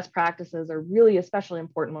those best practices are really especially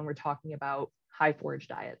important when we're talking about high forage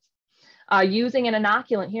diets. Using an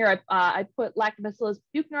inoculant here, I put Lactobacillus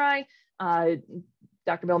buchneri.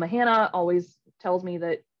 Dr. Bill Mahana always tells me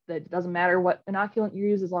that it doesn't matter what inoculant you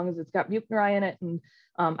use as long as it's got buchneri in it. And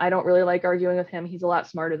I don't really like arguing with him. He's a lot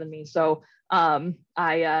smarter than me. So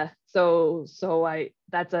that's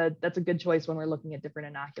a good choice when we're looking at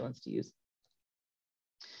different inoculants to use.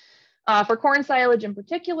 For corn silage in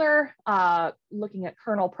particular, looking at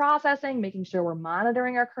kernel processing, making sure we're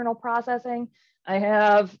monitoring our kernel processing. I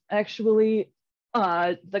have actually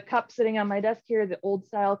the cup sitting on my desk here, the old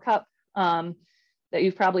style cup. that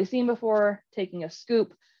you've probably seen before, taking a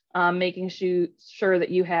scoop, making sure that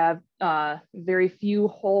you have very few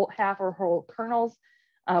whole, half or whole kernels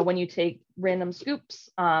when you take random scoops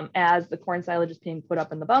as the corn silage is being put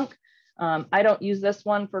up in the bunk. I don't use this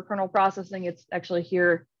one for kernel processing. It's actually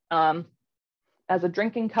here as a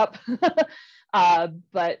drinking cup,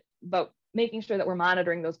 but making sure that we're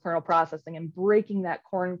monitoring those kernel processing and breaking that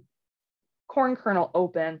corn kernel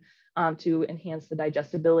open to enhance the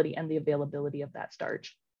digestibility and the availability of that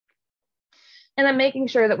starch. And then making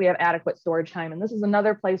sure that we have adequate storage time. And this is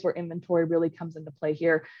another place where inventory really comes into play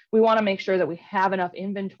here. We want to make sure that we have enough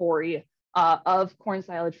inventory of corn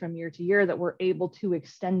silage from year to year that we're able to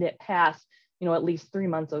extend it past, at least 3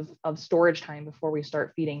 months of storage time before we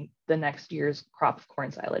start feeding the next year's crop of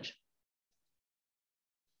corn silage.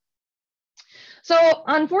 So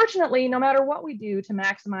unfortunately, no matter what we do to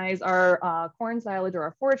maximize our corn silage or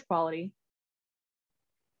our forage quality,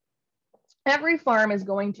 every farm is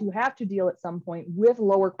going to have to deal at some point with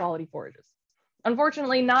lower quality forages.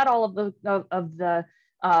 Unfortunately, not all of the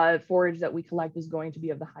forage that we collect is going to be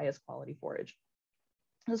of the highest quality forage.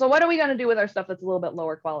 So what are we going to do with our stuff that's a little bit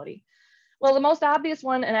lower quality? Well, the most obvious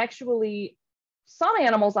one, and actually some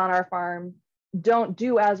animals on our farm don't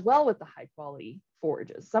do as well with the high quality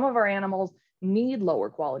forages. Some of our animals need lower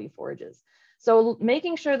quality forages. So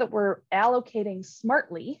making sure that we're allocating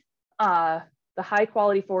smartly the high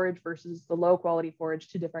quality forage versus the low quality forage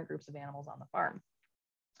to different groups of animals on the farm.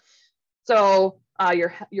 So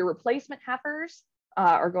your replacement heifers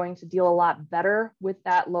are going to deal a lot better with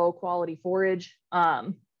that low quality forage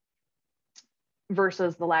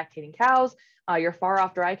versus the lactating cows. Your far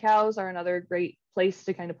off dry cows are another great place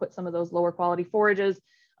to kind of put some of those lower quality forages.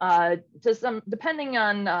 Depending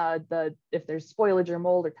on if there's spoilage or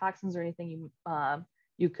mold or toxins or anything,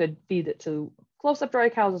 you could feed it to close up dry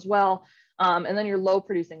cows as well. And then your low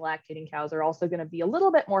producing lactating cows are also going to be a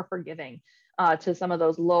little bit more forgiving to some of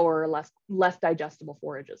those lower, less digestible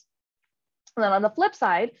forages. And then on the flip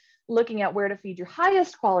side, looking at where to feed your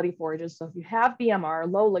highest quality forages. So if you have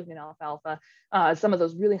BMR, low lignin alfalfa, some of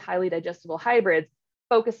those really highly digestible hybrids,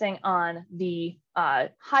 focusing on the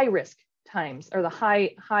high risk times or the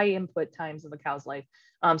high input times of a cow's life.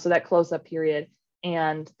 So that close up period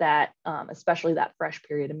and that especially that fresh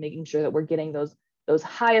period, and making sure that we're getting those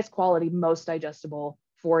highest quality, most digestible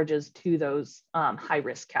forages to those high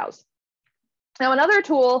risk cows. Now, another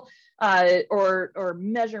tool or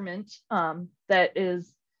measurement that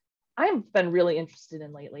I've been really interested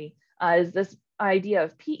in lately is this idea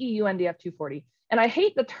of PE-UNDF 240. And I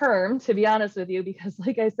hate the term, to be honest with you, because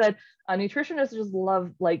like I said, nutritionists just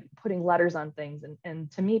love like putting letters on things.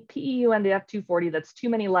 And to me, PE-UNDF 240, that's too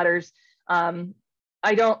many letters.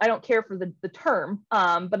 I don't care for the term,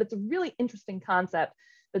 but it's a really interesting concept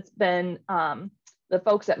that's been, the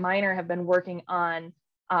folks at Minor have been working on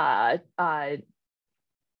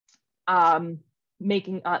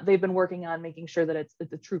they've been working on making sure that it's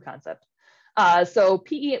a true concept. So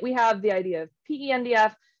PE, we have the idea of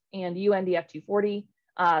PE-NDF and UNDF 240.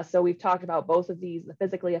 So we've talked about both of these, the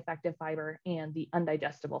physically effective fiber and the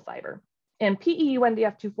undigestible fiber. And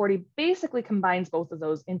PE-UNDF 240 basically combines both of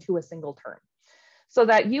those into a single term. So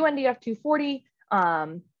that UNDF 240,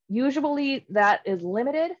 usually that is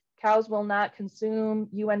limited. Cows will not consume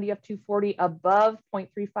UNDF 240 above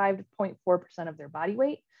 0.35 to 0.4% of their body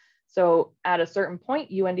weight. So at a certain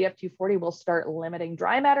point, UNDF 240 will start limiting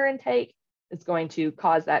dry matter intake. It's going to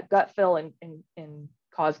cause that gut fill and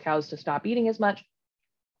cause cows to stop eating as much.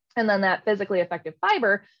 And then that physically effective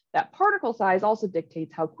fiber, that particle size also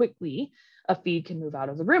dictates how quickly a feed can move out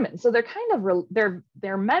of the rumen. So they're kind of,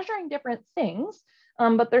 they're measuring different things,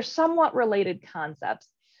 but they're somewhat related concepts.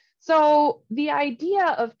 So the idea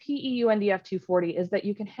of PE-UNDF 240 is that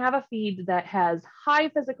you can have a feed that has high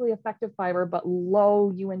physically effective fiber, but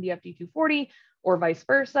low UNDF 240, or vice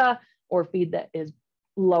versa, or feed that is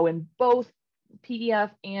low in both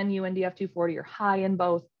PDF and UNDF 240 or high in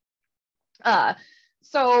both.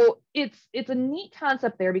 So it's a neat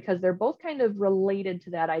concept there because they're both kind of related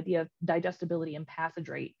to that idea of digestibility and passage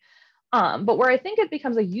rate. But where I think it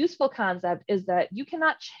becomes a useful concept is that you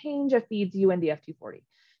cannot change a feed's UNDF 240.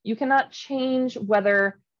 You cannot change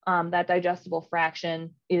whether that digestible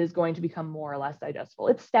fraction is going to become more or less digestible.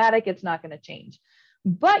 It's static, it's not going to change.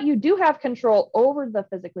 But you do have control over the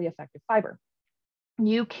physically effective fiber.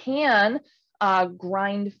 You can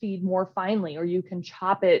grind feed more finely, or you can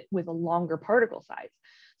chop it with a longer particle size.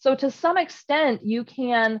 So to some extent, you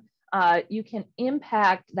can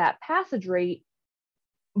impact that passage rate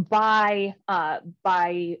by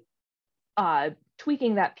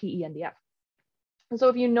tweaking that PE-NDF. So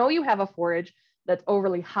if you know you have a forage that's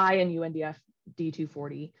overly high in UNDF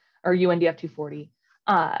D240 or UNDF 240,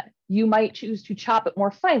 you might choose to chop it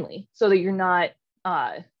more finely so that you're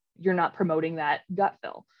not promoting that gut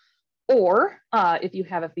fill. Or if you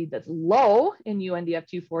have a feed that's low in UNDF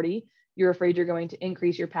 240, you're afraid you're going to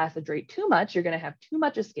increase your passage rate too much, you're going to have too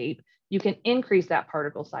much escape, you can increase that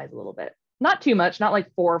particle size a little bit. Not too much, not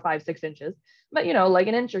like 4 or 5, 6 inches, but like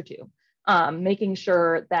an inch or two, making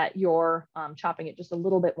sure that you're chopping it just a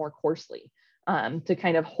little bit more coarsely to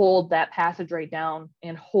kind of hold that passage rate down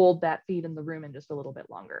and hold that feed in the rumen just a little bit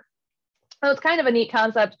longer. So it's kind of a neat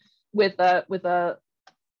concept with a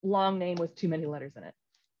long name with too many letters in it.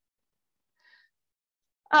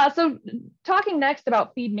 So talking next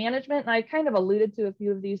about feed management, and I kind of alluded to a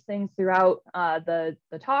few of these things throughout the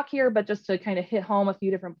talk here, but just to kind of hit home a few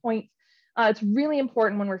different points, it's really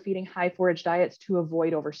important when we're feeding high forage diets to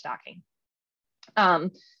avoid overstocking,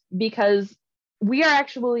 because we are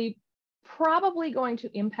actually probably going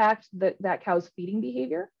to impact that cow's feeding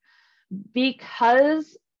behavior,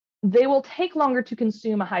 because they will take longer to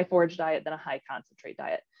consume a high forage diet than a high concentrate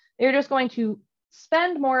diet. They're just going to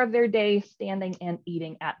spend more of their day standing and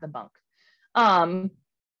eating at the bunk. And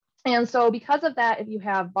so because of that, if you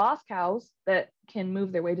have boss cows that can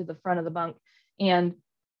move their way to the front of the bunk and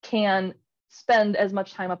can spend as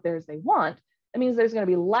much time up there as they want, that means there's going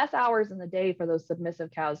to be less hours in the day for those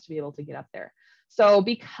submissive cows to be able to get up there. So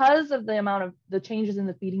because of the amount of the changes in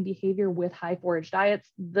the feeding behavior with high forage diets,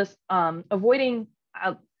 this avoiding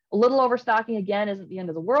a little overstocking, again, isn't the end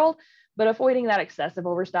of the world, but avoiding that excessive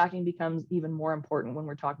overstocking becomes even more important when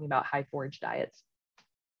we're talking about high forage diets.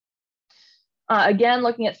 Again,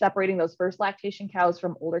 looking at separating those first lactation cows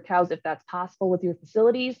from older cows, if that's possible with your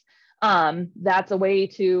facilities, that's a way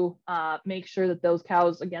to make sure that those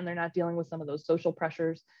cows, again, they're not dealing with some of those social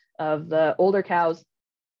pressures of the older cows.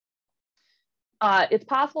 It's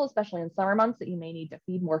possible, especially in summer months, that you may need to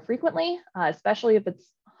feed more frequently, especially if it's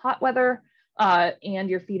hot weather and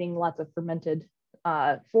you're feeding lots of fermented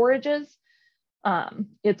forages.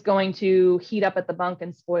 It's going to heat up at the bunk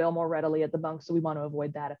and spoil more readily at the bunk, so we want to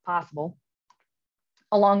avoid that if possible.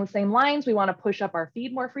 Along the same lines, we want to push up our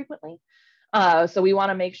feed more frequently. So we want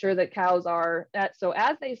to make sure that cows are, so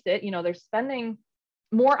as they sit, they're spending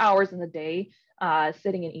more hours in the day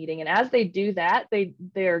sitting and eating. And as they do that,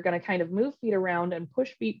 they're going to kind of move feed around and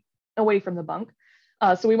push feed away from the bunk.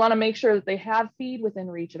 So we want to make sure that they have feed within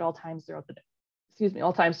reach at all times throughout the day.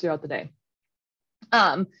 All times throughout the day.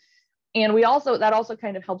 And that also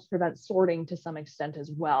kind of helps prevent sorting to some extent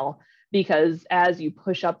as well, because as you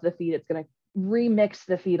push up the feed, it's going to remix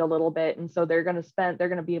the feed a little bit. And so they're going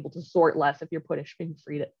to be able to sort less if you're pushing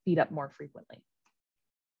feed up more frequently.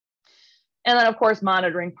 And then of course,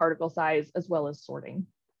 monitoring particle size as well as sorting.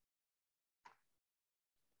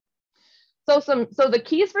 So the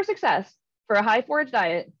keys for success for a high forage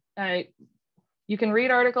diet, you can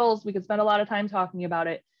read articles, we could spend a lot of time talking about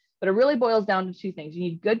it, but it really boils down to two things. You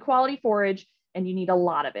need good quality forage and you need a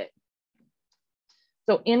lot of it.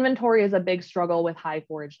 So inventory is a big struggle with high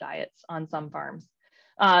forage diets on some farms.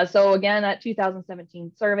 So again, that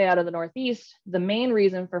 2017 survey out of the Northeast, the main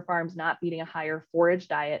reason for farms not feeding a higher forage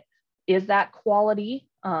diet is that quality,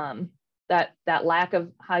 that lack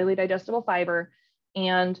of highly digestible fiber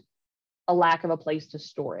and a lack of a place to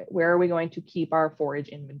store it. Where are we going to keep our forage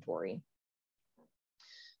inventory?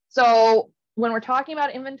 So when we're talking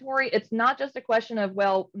about inventory, it's not just a question of,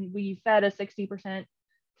 well, we fed a 60%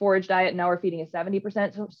 forage diet, now we're feeding a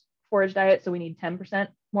 70% forage diet, so we need 10%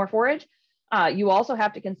 more forage. You also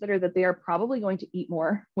have to consider that they are probably going to eat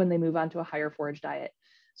more when they move on to a higher forage diet.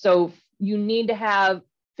 So you need to have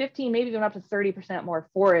 15, maybe even up to 30% more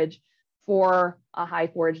forage for a high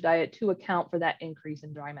forage diet to account for that increase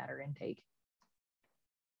in dry matter intake.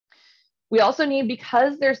 We also need,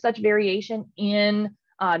 because there's such variation in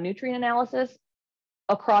nutrient analysis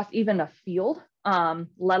across even a field,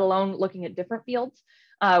 let alone looking at different fields,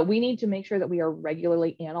 we need to make sure that we are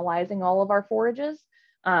regularly analyzing all of our forages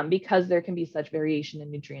because there can be such variation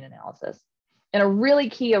in nutrient analysis. And a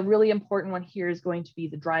really important one here is going to be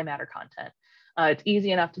the dry matter content. It's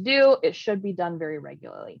easy enough to do. It should be done very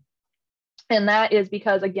regularly. And that is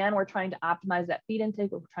because, again, we're trying to optimize that feed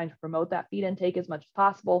intake. We're trying to promote that feed intake as much as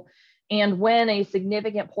possible. And when a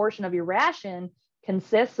significant portion of your ration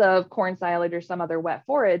consists of corn silage or some other wet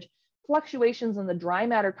forage, fluctuations in the dry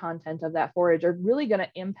matter content of that forage are really going to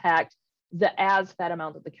impact the as-fed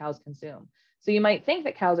amount that the cows consume. So you might think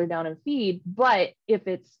that cows are down in feed, but if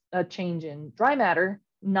it's a change in dry matter,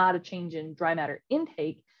 not a change in dry matter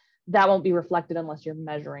intake, that won't be reflected unless you're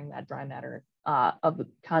measuring that dry matter of the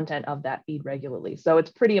content of that feed regularly. So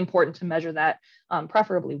it's pretty important to measure that,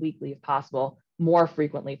 preferably weekly if possible, more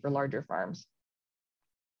frequently for larger farms.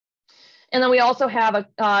 And then we also have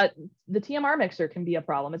the TMR mixer can be a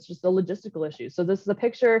problem. It's just a logistical issue. So this is a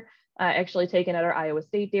picture actually taken at our Iowa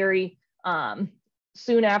State dairy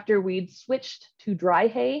soon after we'd switched to dry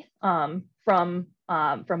hay from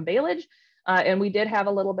baleage. And we did have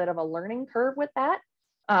a little bit of a learning curve with that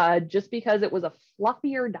just because it was a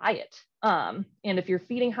fluffier diet. And if you're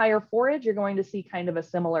feeding higher forage, you're going to see kind of a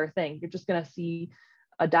similar thing. You're just going to see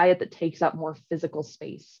a diet that takes up more physical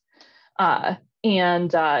space.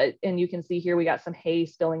 And you can see here, we got some hay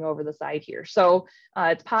spilling over the side here. So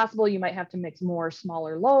it's possible you might have to mix more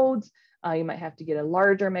smaller loads. You might have to get a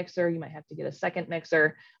larger mixer. You might have to get a second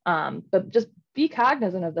mixer. But just be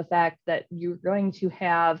cognizant of the fact that you're going to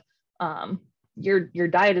have your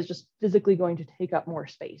diet is just physically going to take up more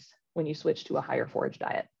space when you switch to a higher forage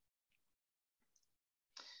diet.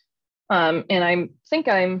 And I think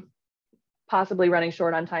I'm possibly running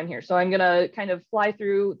short on time here. So I'm gonna kind of fly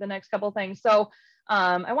through the next couple of things. So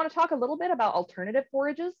I wanna talk a little bit about alternative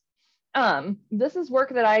forages. This is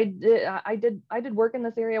work that I did work in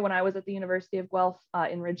this area when I was at the University of Guelph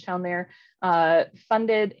in Ridgetown there,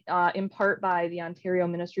 funded in part by the Ontario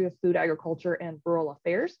Ministry of Food, Agriculture and Rural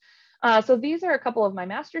Affairs. So these are a couple of my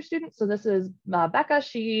master's students. So this is Becca.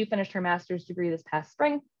 She finished her master's degree this past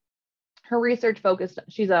spring. Her research focused,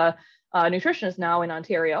 she's a nutritionist now in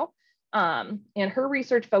Ontario. And her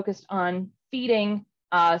research focused on feeding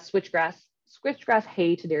switchgrass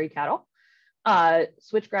hay to dairy cattle.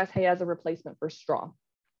 Switchgrass hay as a replacement for straw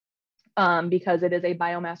because it is a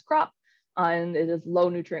biomass crop and it is low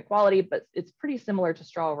nutrient quality, but it's pretty similar to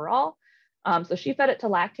straw overall. So she fed it to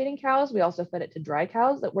lactating cows. We also fed it to dry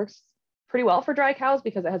cows. That works pretty well for dry cows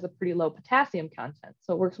because it has a pretty low potassium content.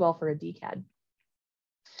 So it works well for a decad.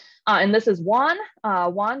 And this is Juan.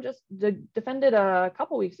 Juan just defended a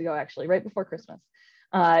couple weeks ago, actually, right before Christmas.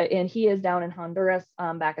 And he is down in Honduras,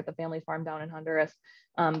 back at the family farm down in Honduras.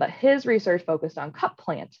 But his research focused on cup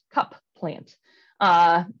plant.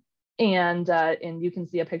 And you can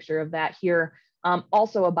see a picture of that here.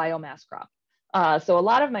 Also a biomass crop. So a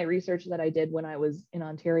lot of my research that I did when I was in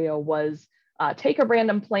Ontario was take a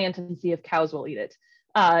random plant and see if cows will eat it.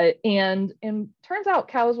 And turns out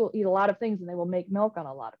cows will eat a lot of things and they will make milk on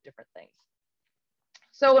a lot of different things.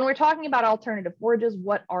 So when we're talking about alternative forages,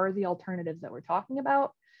 what are the alternatives that we're talking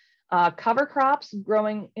about? Cover crops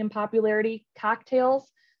growing in popularity, cocktails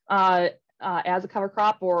as a cover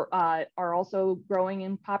crop are also growing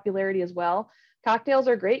in popularity as well. Cocktails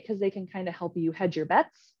are great because they can kind of help you hedge your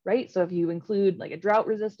bets, right? So if you include like a drought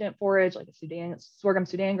resistant forage, like a sorghum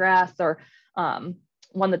Sudan grass, or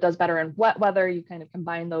one that does better in wet weather, you kind of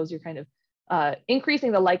combine those, you're kind of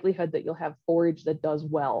increasing the likelihood that you'll have forage that does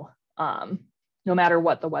well, no matter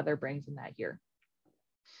what the weather brings in that year.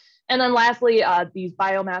 And then lastly, these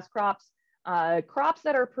biomass crops, crops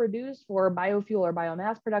that are produced for biofuel or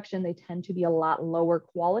biomass production, they tend to be a lot lower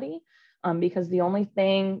quality because the only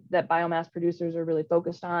thing that biomass producers are really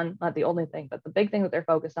focused on, not the only thing, but the big thing that they're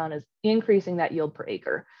focused on is increasing that yield per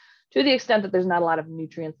acre to the extent that there's not a lot of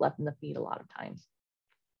nutrients left in the feed a lot of times.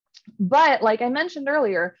 But like I mentioned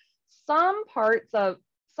earlier, some parts of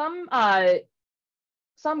some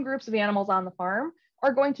groups of animals on the farm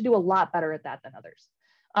are going to do a lot better at that than others.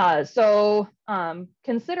 So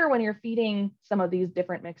consider when you're feeding some of these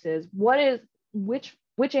different mixes,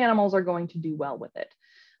 which animals are going to do well with it.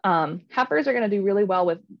 Heifers are going to do really well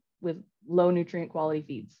with low nutrient quality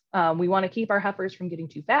feeds. We want to keep our heifers from getting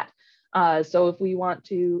too fat. So if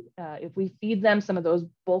we feed them some of those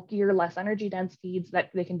bulkier, less energy dense feeds,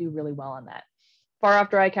 that they can do really well on that. Far off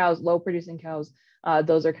dry cows, low producing cows,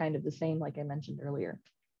 those are kind of the same, like I mentioned earlier.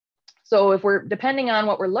 So if we're depending on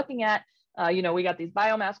what we're looking at, we got these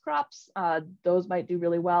biomass crops, those might do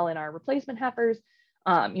really well in our replacement heifers.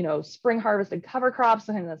 Spring harvested cover crops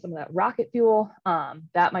and some of that rocket fuel,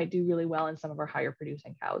 that might do really well in some of our higher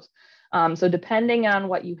producing cows. So depending on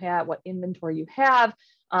what you have, what inventory you have,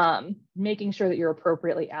 making sure that you're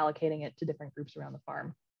appropriately allocating it to different groups around the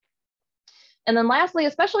farm. And then lastly,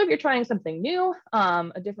 especially if you're trying something new,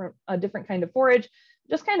 a different kind of forage,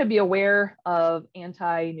 just kind of be aware of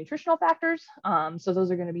anti-nutritional factors. So those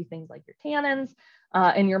are going to be things like your tannins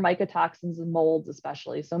and your mycotoxins and molds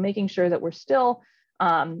especially. So making sure that we're still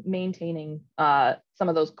maintaining some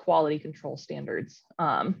of those quality control standards,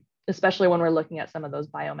 especially when we're looking at some of those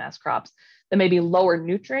biomass crops that may be lower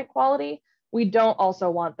nutrient quality. We don't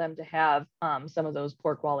also want them to have some of those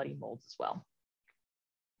poor quality molds as well.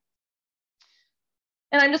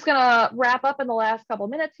 And I'm just going to wrap up in the last couple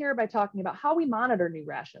of minutes here by talking about how we monitor new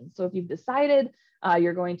rations. So if you've decided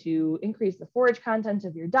you're going to increase the forage content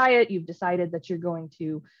of your diet, you've decided that you're going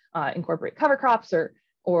to incorporate cover crops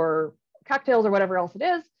or cocktails or whatever else it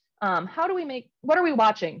is, what are we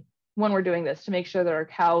watching when we're doing this to make sure that our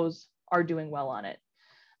cows are doing well on it.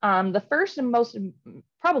 The first and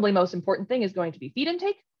probably most important thing is going to be feed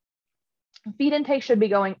intake. Feed intake should be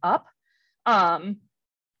going up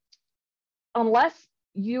unless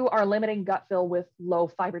you are limiting gut fill with low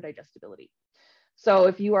fiber digestibility. So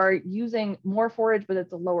if you are using more forage, but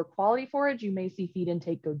it's a lower quality forage, you may see feed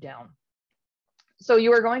intake go down. So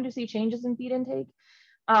you are going to see changes in feed intake,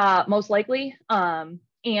 most likely. And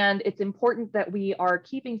it's important that we are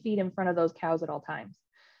keeping feed in front of those cows at all times,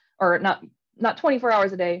 or not 24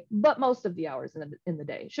 hours a day, but most of the hours in the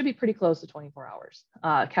day. It should be pretty close to 24 hours.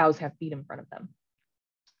 Cows have feed in front of them.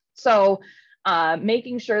 So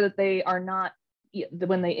making sure that they are not,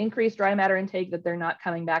 when they increase dry matter intake, that they're not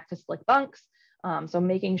coming back to slick bunks. So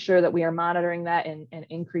making sure that we are monitoring that and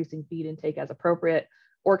increasing feed intake as appropriate.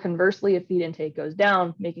 Or conversely, if feed intake goes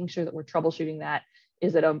down, making sure that we're troubleshooting that.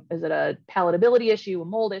 Is it a palatability issue, a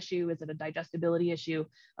mold issue? Is it a digestibility issue?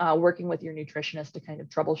 Working with your nutritionist to kind of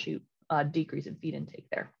troubleshoot decrease in feed intake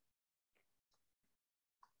there.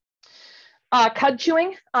 Cud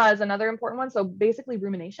chewing is another important one. So basically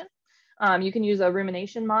rumination. You can use a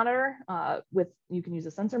rumination monitor you can use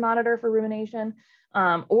a sensor monitor for rumination,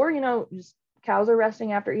 or, just cows are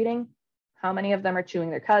resting after eating. How many of them are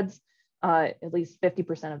chewing their cuds? At least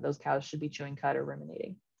 50% of those cows should be chewing cud or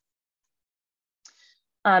ruminating.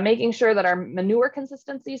 Making sure that our manure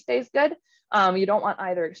consistency stays good. You don't want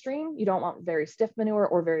either extreme. You don't want very stiff manure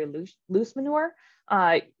or very loose manure.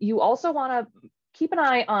 You also want to keep an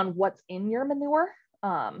eye on what's in your manure,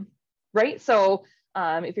 right? So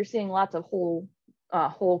if you're seeing lots of whole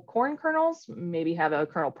corn kernels, maybe have a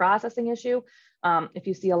kernel processing issue. If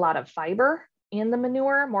you see a lot of fiber in the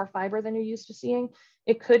manure, more fiber than you're used to seeing,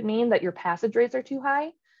 it could mean that your passage rates are too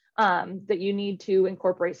high. That you need to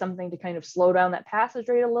incorporate something to kind of slow down that passage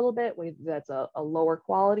rate a little bit, whether that's a lower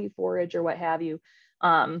quality forage or what have you.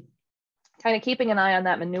 Kind of keeping an eye on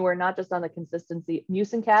that manure, not just on the consistency.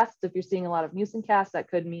 Mucin casts, if you're seeing a lot of mucin casts, that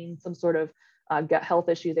could mean some sort of gut health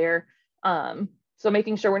issue there. So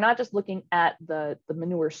making sure we're not just looking at the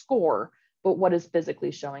manure score, but what is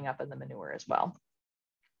physically showing up in the manure as well.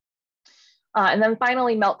 And then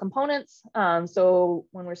finally, milk components. So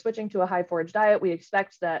when we're switching to a high forage diet, we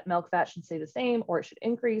expect that milk fat should stay the same, or it should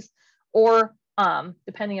increase, or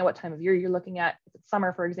depending on what time of year you're looking at, if it's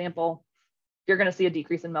summer, for example, you're going to see a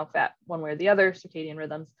decrease in milk fat one way or the other, circadian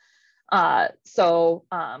rhythms. So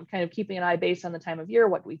kind of keeping an eye based on the time of year,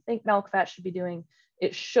 what do we think milk fat should be doing?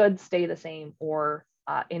 It should stay the same or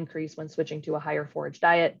increase when switching to a higher forage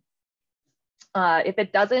diet. If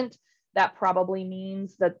it doesn't, that probably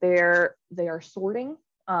means that they are sorting.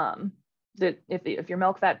 That if your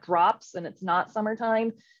milk fat drops and it's not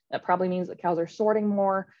summertime, that probably means that cows are sorting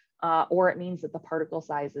more, or it means that the particle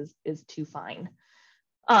size is too fine.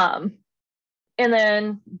 And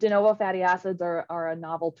then de novo fatty acids are a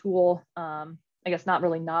novel tool. I guess not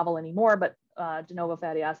really novel anymore, but de novo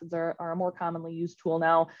fatty acids are a more commonly used tool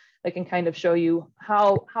now that can kind of show you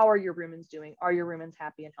how are your rumens doing? Are your rumens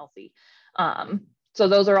happy and healthy? So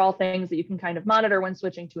those are all things that you can kind of monitor when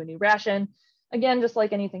switching to a new ration. Again, just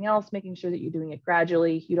like anything else, making sure that you're doing it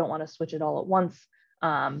gradually. You don't want to switch it all at once,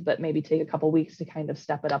 but maybe take a couple weeks to kind of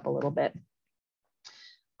step it up a little bit.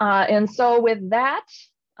 And so with that,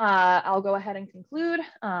 I'll go ahead and conclude,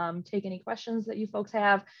 take any questions that you folks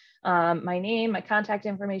have. My name, my contact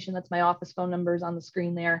information, that's my office phone numbers on the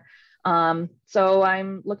screen there. So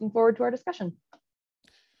I'm looking forward to our discussion.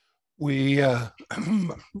 We have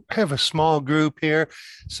a small group here,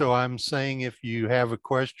 so I'm saying if you have a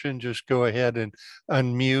question, just go ahead and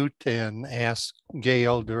unmute and ask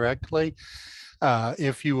Gail directly.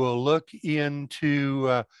 If you will look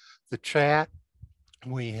into the chat,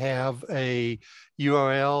 we have a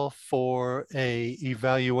URL for a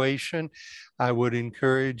evaluation. I would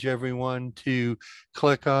encourage everyone to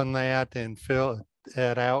click on that and fill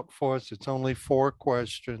that out for us. It's only 4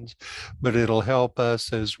 questions, but it'll help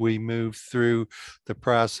us as we move through the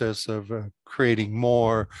process of creating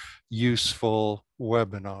more useful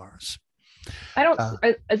webinars. I don't,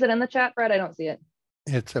 is it in the chat, Brett? I don't see it.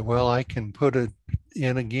 It's well, I can put it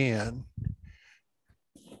in again.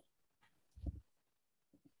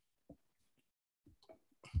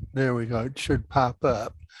 There we go. It should pop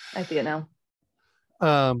up. I see it now.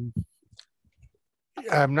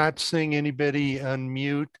 I'm not seeing anybody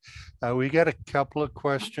unmute. We got a couple of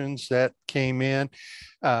questions that came in.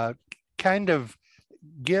 Kind of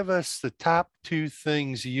give us the top 2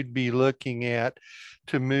 things you'd be looking at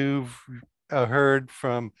to move a herd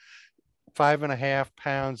from 5.5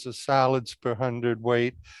 pounds of solids per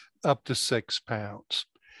hundredweight up to 6 pounds.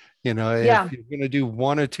 You know, if you're going to do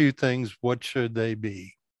 1 or 2 things, what should they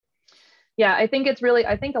be? Yeah, I think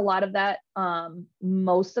a lot of that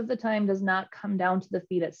most of the time does not come down to the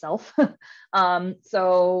feed itself.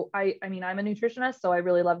 So I mean, I'm a nutritionist, so I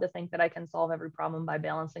really love to think that I can solve every problem by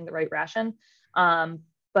balancing the right ration.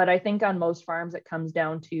 But I think on most farms, it comes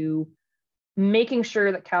down to making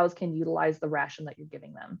sure that cows can utilize the ration that you're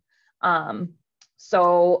giving them.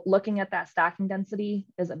 So looking at that stocking density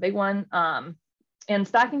is a big one. And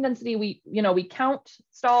stocking density, we count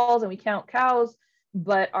stalls and we count cows,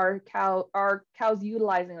 but are cows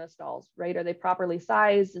utilizing the stalls, right? Are they properly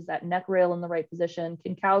sized? Is that neck rail in the right position?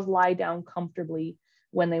 Can cows lie down comfortably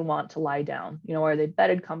when they want to lie down? Are they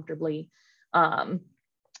bedded comfortably?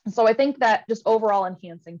 So I think that just overall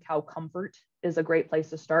enhancing cow comfort is a great place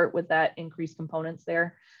to start with that increased components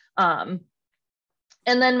there. And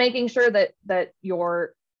then making sure that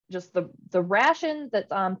your just the ration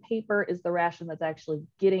that's on paper is the ration that's actually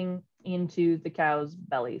getting into the cows'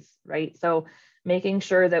 bellies, right? So making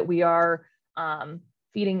sure that we are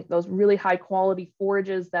feeding those really high quality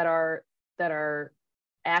forages that are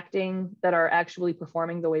actually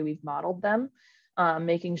performing the way we've modeled them,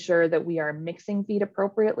 making sure that we are mixing feed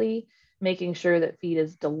appropriately, making sure that feed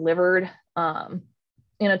is delivered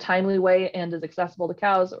in a timely way and is accessible to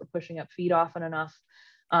cows, that we're pushing up feed often enough,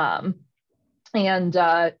 and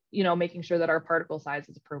making sure that our particle size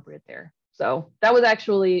is appropriate there. So that was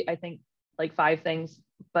actually, I think, like 5 things,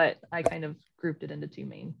 but I kind of grouped it into 2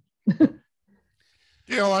 main.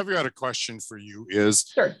 Gail, I've got a question for you.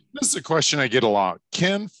 Sure. This is a question I get a lot.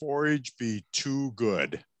 Can forage be too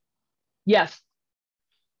good? Yes.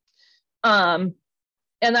 And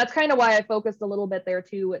that's kind of why I focused a little bit there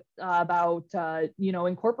too about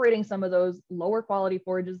incorporating some of those lower quality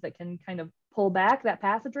forages that can kind of pull back that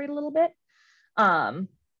passage rate a little bit.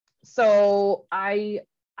 So I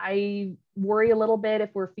worry a little bit if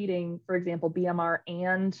we're feeding, for example, BMR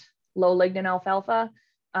and low lignin alfalfa.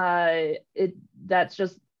 That's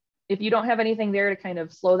just, if you don't have anything there to kind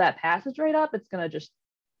of slow that passage rate up, it's going to just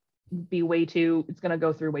be it's going to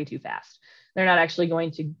go through way too fast. They're not actually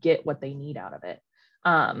going to get what they need out of it.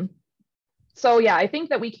 So yeah, I think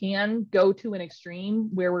that we can go to an extreme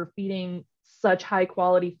where we're feeding such high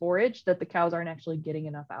quality forage that the cows aren't actually getting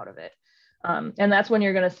enough out of it. And that's when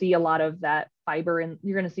you're going to see a lot of that fiber, and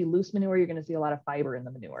you're going to see loose manure. You're going to see a lot of fiber in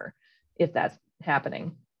the manure if that's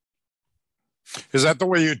happening. Is that the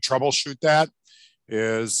way you troubleshoot that?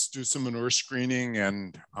 Is do some manure screening,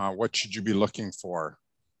 and what should you be looking for?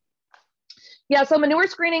 Yeah, so manure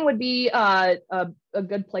screening would be a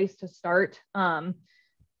good place to start.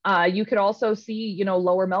 You could also see,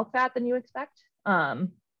 lower milk fat than you expect.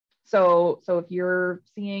 So if you're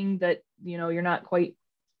seeing that, you're not quite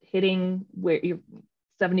hitting where you're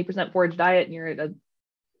 70% forage diet and you're at a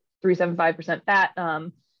 375% fat,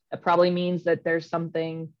 it probably means that there's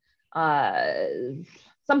something's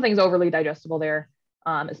overly digestible there,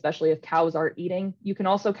 especially if cows are eating. You can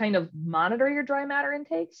also kind of monitor your dry matter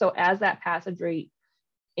intake. So as that passage rate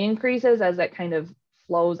increases, as that kind of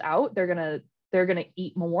flows out, they're gonna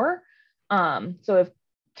eat more. So if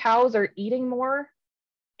cows are eating more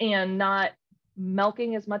and not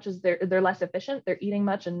milking as much as they're less efficient, they're eating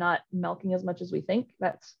much and not milking as much as we think,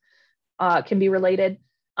 that's can be related.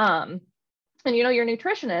 And your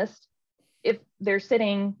nutritionist, if they're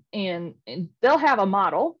sitting and they'll have a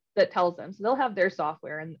model that tells them, so they'll have their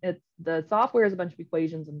software, and the software is a bunch of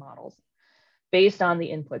equations and models based on the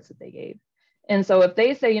inputs that they gave. And so if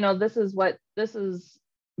they say, this is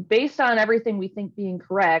based on everything we think being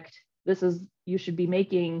correct, you should be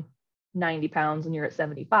making 90 pounds and you're at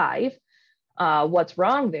 75. What's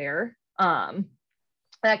wrong there?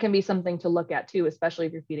 That can be something to look at too, especially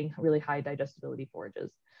if you're feeding really high digestibility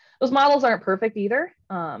forages. Those models aren't perfect either.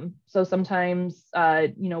 So sometimes,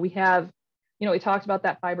 we talked about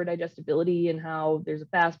that fiber digestibility and how there's a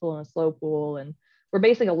fast pool and a slow pool. And we're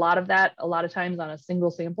basing a lot of times on a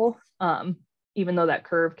single sample, even though that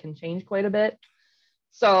curve can change quite a bit.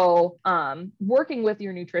 So working with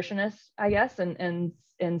your nutritionist, I guess, and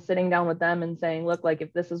sitting down with them and saying, look, like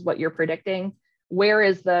if this is what you're predicting, where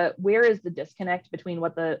is the disconnect between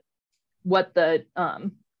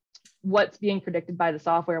what's being predicted by the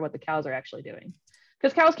software and what the cows are actually doing?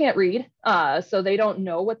 Because cows can't read, so they don't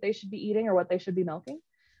know what they should be eating or what they should be milking.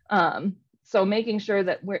 So making sure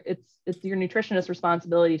that it's your nutritionist's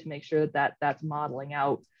responsibility to make sure that's modeling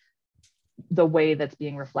out the way that's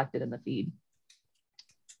being reflected in the feed.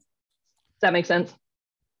 Does that make sense?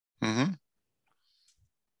 Mm-hmm.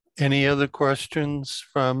 Any other questions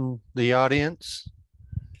from the audience?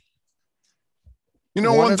 You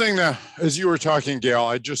know, one thing that, as you were talking, Gail,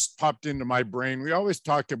 I just popped into my brain. We always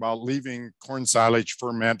talk about leaving corn silage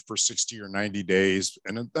ferment for 60 or 90 days.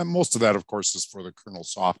 And most of that, of course, is for the kernel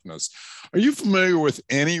softness. Are you familiar with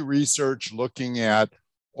any research looking at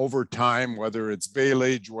over time, whether it's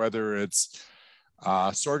baleage, whether it's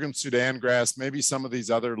sorghum Sudan grass, maybe some of these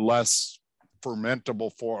other less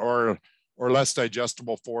fermentable or less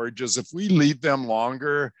digestible forages, if we leave them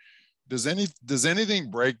longer, does anything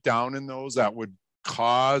break down in those that would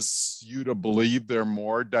cause you to believe they're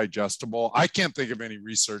more digestible? I can't think of any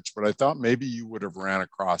research, but I thought maybe you would have ran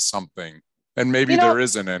across something, and maybe there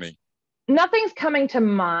isn't any. Nothing's coming to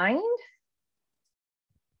mind.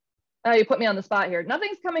 You put me on the spot here.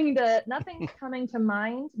 Nothing's coming to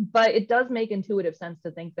mind, but it does make intuitive sense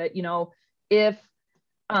to think that, you know, if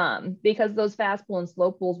because those fast pool and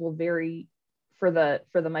slow pools will vary for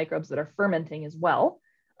the microbes that are fermenting as well.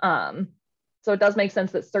 So it does make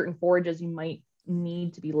sense that certain forages you might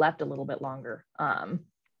need to be left a little bit longer.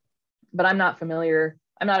 But I'm not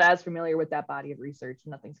as familiar with that body of research.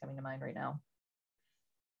 Nothing's coming to mind right now.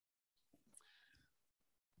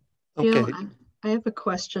 Okay. I have a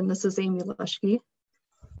question. This is Amy Luschke.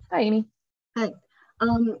 Hi, Amy. Hi.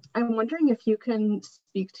 I'm wondering if you can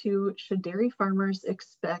speak to, should dairy farmers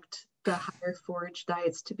expect the higher forage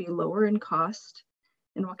diets to be lower in cost?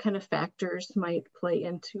 And what kind of factors might play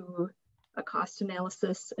into a cost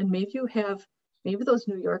analysis? And maybe those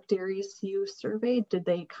New York dairies you surveyed, did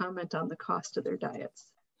they comment on the cost of their diets?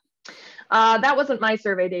 That wasn't my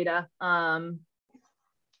survey data. And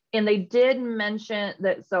they did mention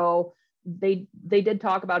that, so they did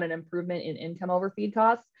talk about an improvement in income over feed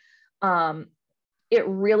costs. It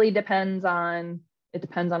really depends on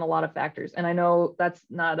a lot of factors. And I know that's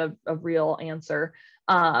not a real answer,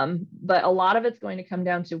 but a lot of it's going to come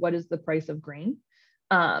down to what is the price of grain.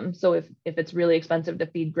 So if it's really expensive to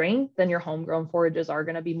feed grain, then your homegrown forages are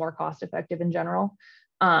going to be more cost effective in general.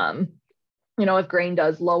 You know, if grain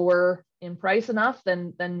does lower in price enough,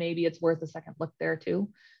 then maybe it's worth a second look there too.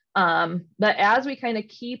 But as we kind of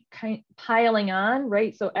keep piling on,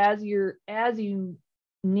 right? So as you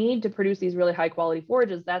need to produce these really high quality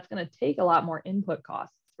forages, that's going to take a lot more input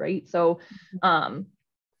costs, right? So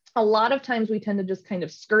a lot of times we tend to just kind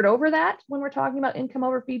of skirt over that when we're talking about income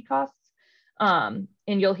over feed costs. And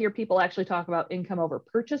you'll hear people actually talk about income over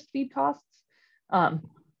purchased feed costs,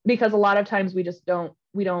 because a lot of times we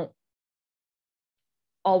don't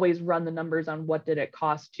always run the numbers on what did it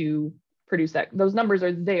cost to produce that. Those numbers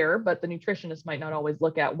are there, but the nutritionist might not always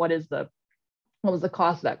look at what was the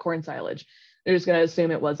cost of that corn silage. They're just going to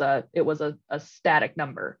assume it was a static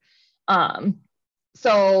number.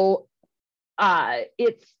 So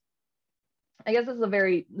it's, I guess this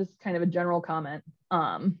is kind of a general comment.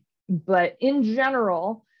 But in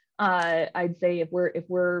general, I'd say if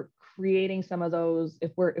we're creating some of those,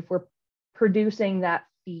 if we're producing that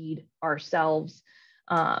feed ourselves,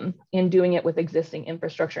 and doing it with existing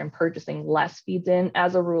infrastructure and purchasing less feeds in,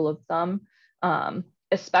 as a rule of thumb,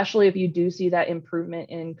 especially if you do see that improvement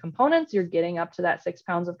in components, you're getting up to that 6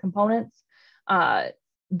 pounds of components,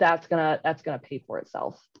 that's gonna pay for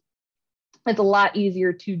itself. It's a lot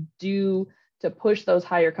easier to push those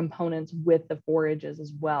higher components with the forages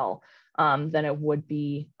as well, than it would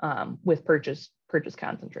be with purchase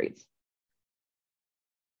concentrates.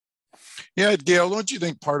 Yeah, Gail, don't you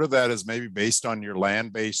think part of that is maybe based on your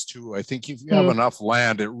land base too? I think if you have enough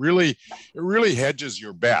land, it really hedges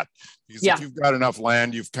your bet, because if you've got enough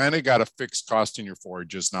land, you've kind of got a fixed cost in your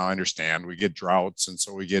forages. Now I understand we get droughts, and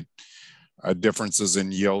so we get differences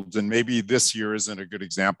in yields. And maybe this year isn't a good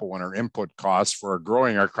example when our input costs for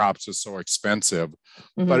growing our crops is so expensive.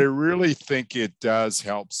 But I really think it does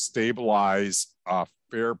help stabilize a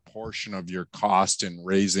fair portion of your cost in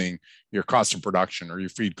raising your cost of production, or your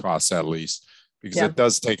feed costs at least, because it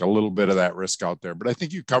does take a little bit of that risk out there. But I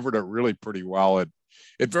think you covered it really pretty well. It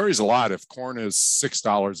varies a lot. If corn is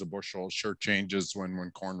 $6 a bushel, it sure changes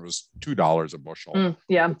when corn was $2 a bushel.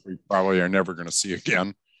 Which we probably are never going to see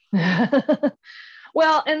again.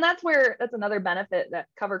 Well, and that's another benefit that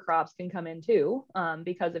cover crops can come in too,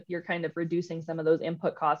 because if you're kind of reducing some of those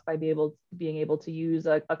input costs by being able to use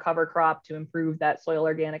a cover crop to improve that soil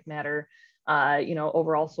organic matter,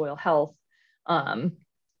 overall soil health,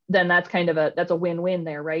 then that's a win-win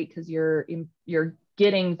there, right? Because you're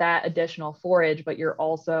getting that additional forage, but you're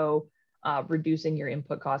also reducing your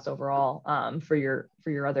input costs overall for your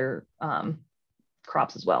other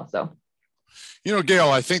crops as well. So. You know, Gail,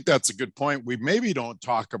 I think that's a good point. We maybe don't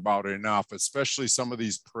talk about it enough, especially some of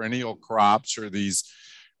these perennial crops or these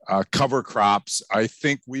cover crops. I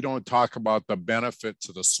think we don't talk about the benefit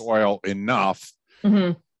to the soil enough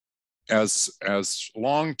as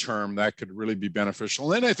long term, that could really be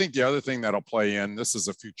beneficial. And then I think the other thing that'll play in, this is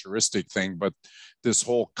a futuristic thing, but this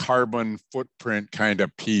whole carbon footprint kind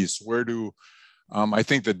of piece, where do I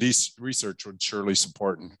think the research would surely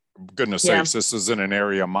support, and goodness sakes, this isn't an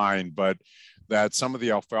area of mine, but that some of the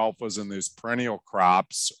alfalfas and these perennial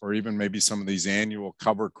crops, or even maybe some of these annual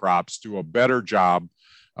cover crops, do a better job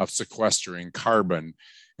of sequestering carbon.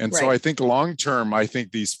 And so I think long term, I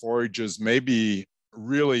think these forages may be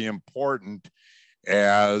really important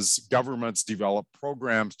as governments develop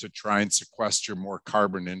programs to try and sequester more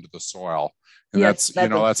carbon into the soil. And that's you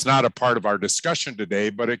know, that's not a part of our discussion today,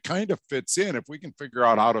 but it kind of fits in. If we can figure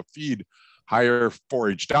out how to feed higher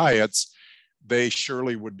forage diets, they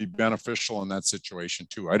surely would be beneficial in that situation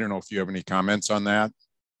too. I don't know if you have any comments on that.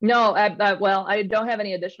 No, well, I don't have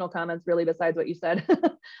any additional comments really besides what you said.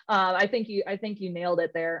 I think you nailed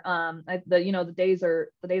it there. The days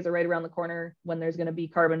are right around the corner when there's going to be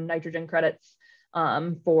carbon nitrogen credits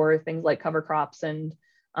for things like cover crops, and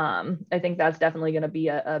I think that's definitely going to be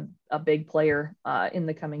a big player in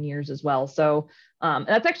the coming years as well. So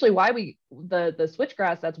that's actually why the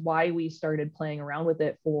switchgrass, that's why we started playing around with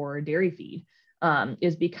it for dairy feed,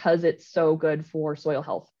 is because it's so good for soil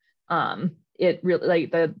health. It really,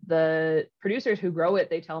 like the producers who grow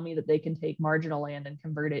it, they tell me that they can take marginal land and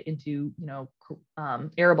convert it into,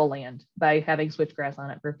 arable land by having switchgrass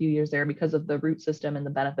on it for a few years there because of the root system and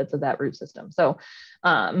the benefits of that root system. So,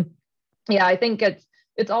 I think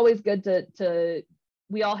it's always good to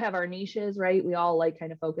we all have our niches, right? We all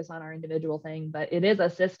kind of focus on our individual thing, but it is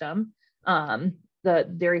a system. The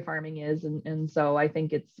dairy farming is, and so I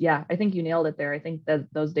think I think you nailed it there. I think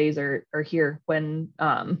that those days are here when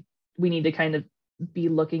we need to kind of be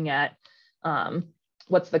looking at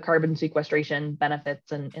what's the carbon sequestration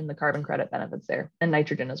benefits and the carbon credit benefits there, and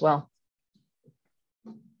nitrogen as well.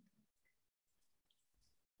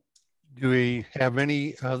 Do we have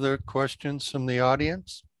any other questions from the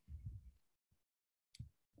audience?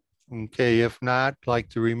 Okay, if not, I'd like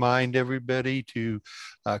to remind everybody to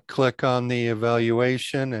click on the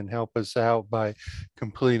evaluation and help us out by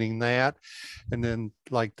completing that. And then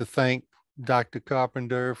I'd like to thank Dr.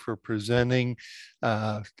 Carpenter for presenting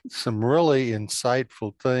some really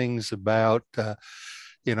insightful things about,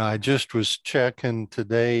 I just was checking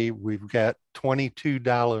today, we've got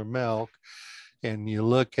 $22 milk, and you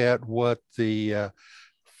look at what the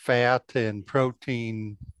fat and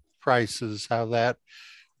protein prices, how that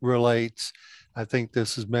relates. I think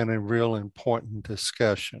this has been a real important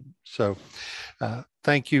discussion. So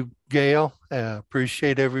thank you, Gail.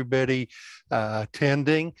 Appreciate everybody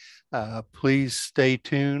attending. Please stay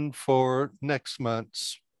tuned for next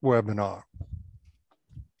month's webinar.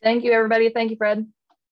 Thank you, everybody. Thank you, Fred.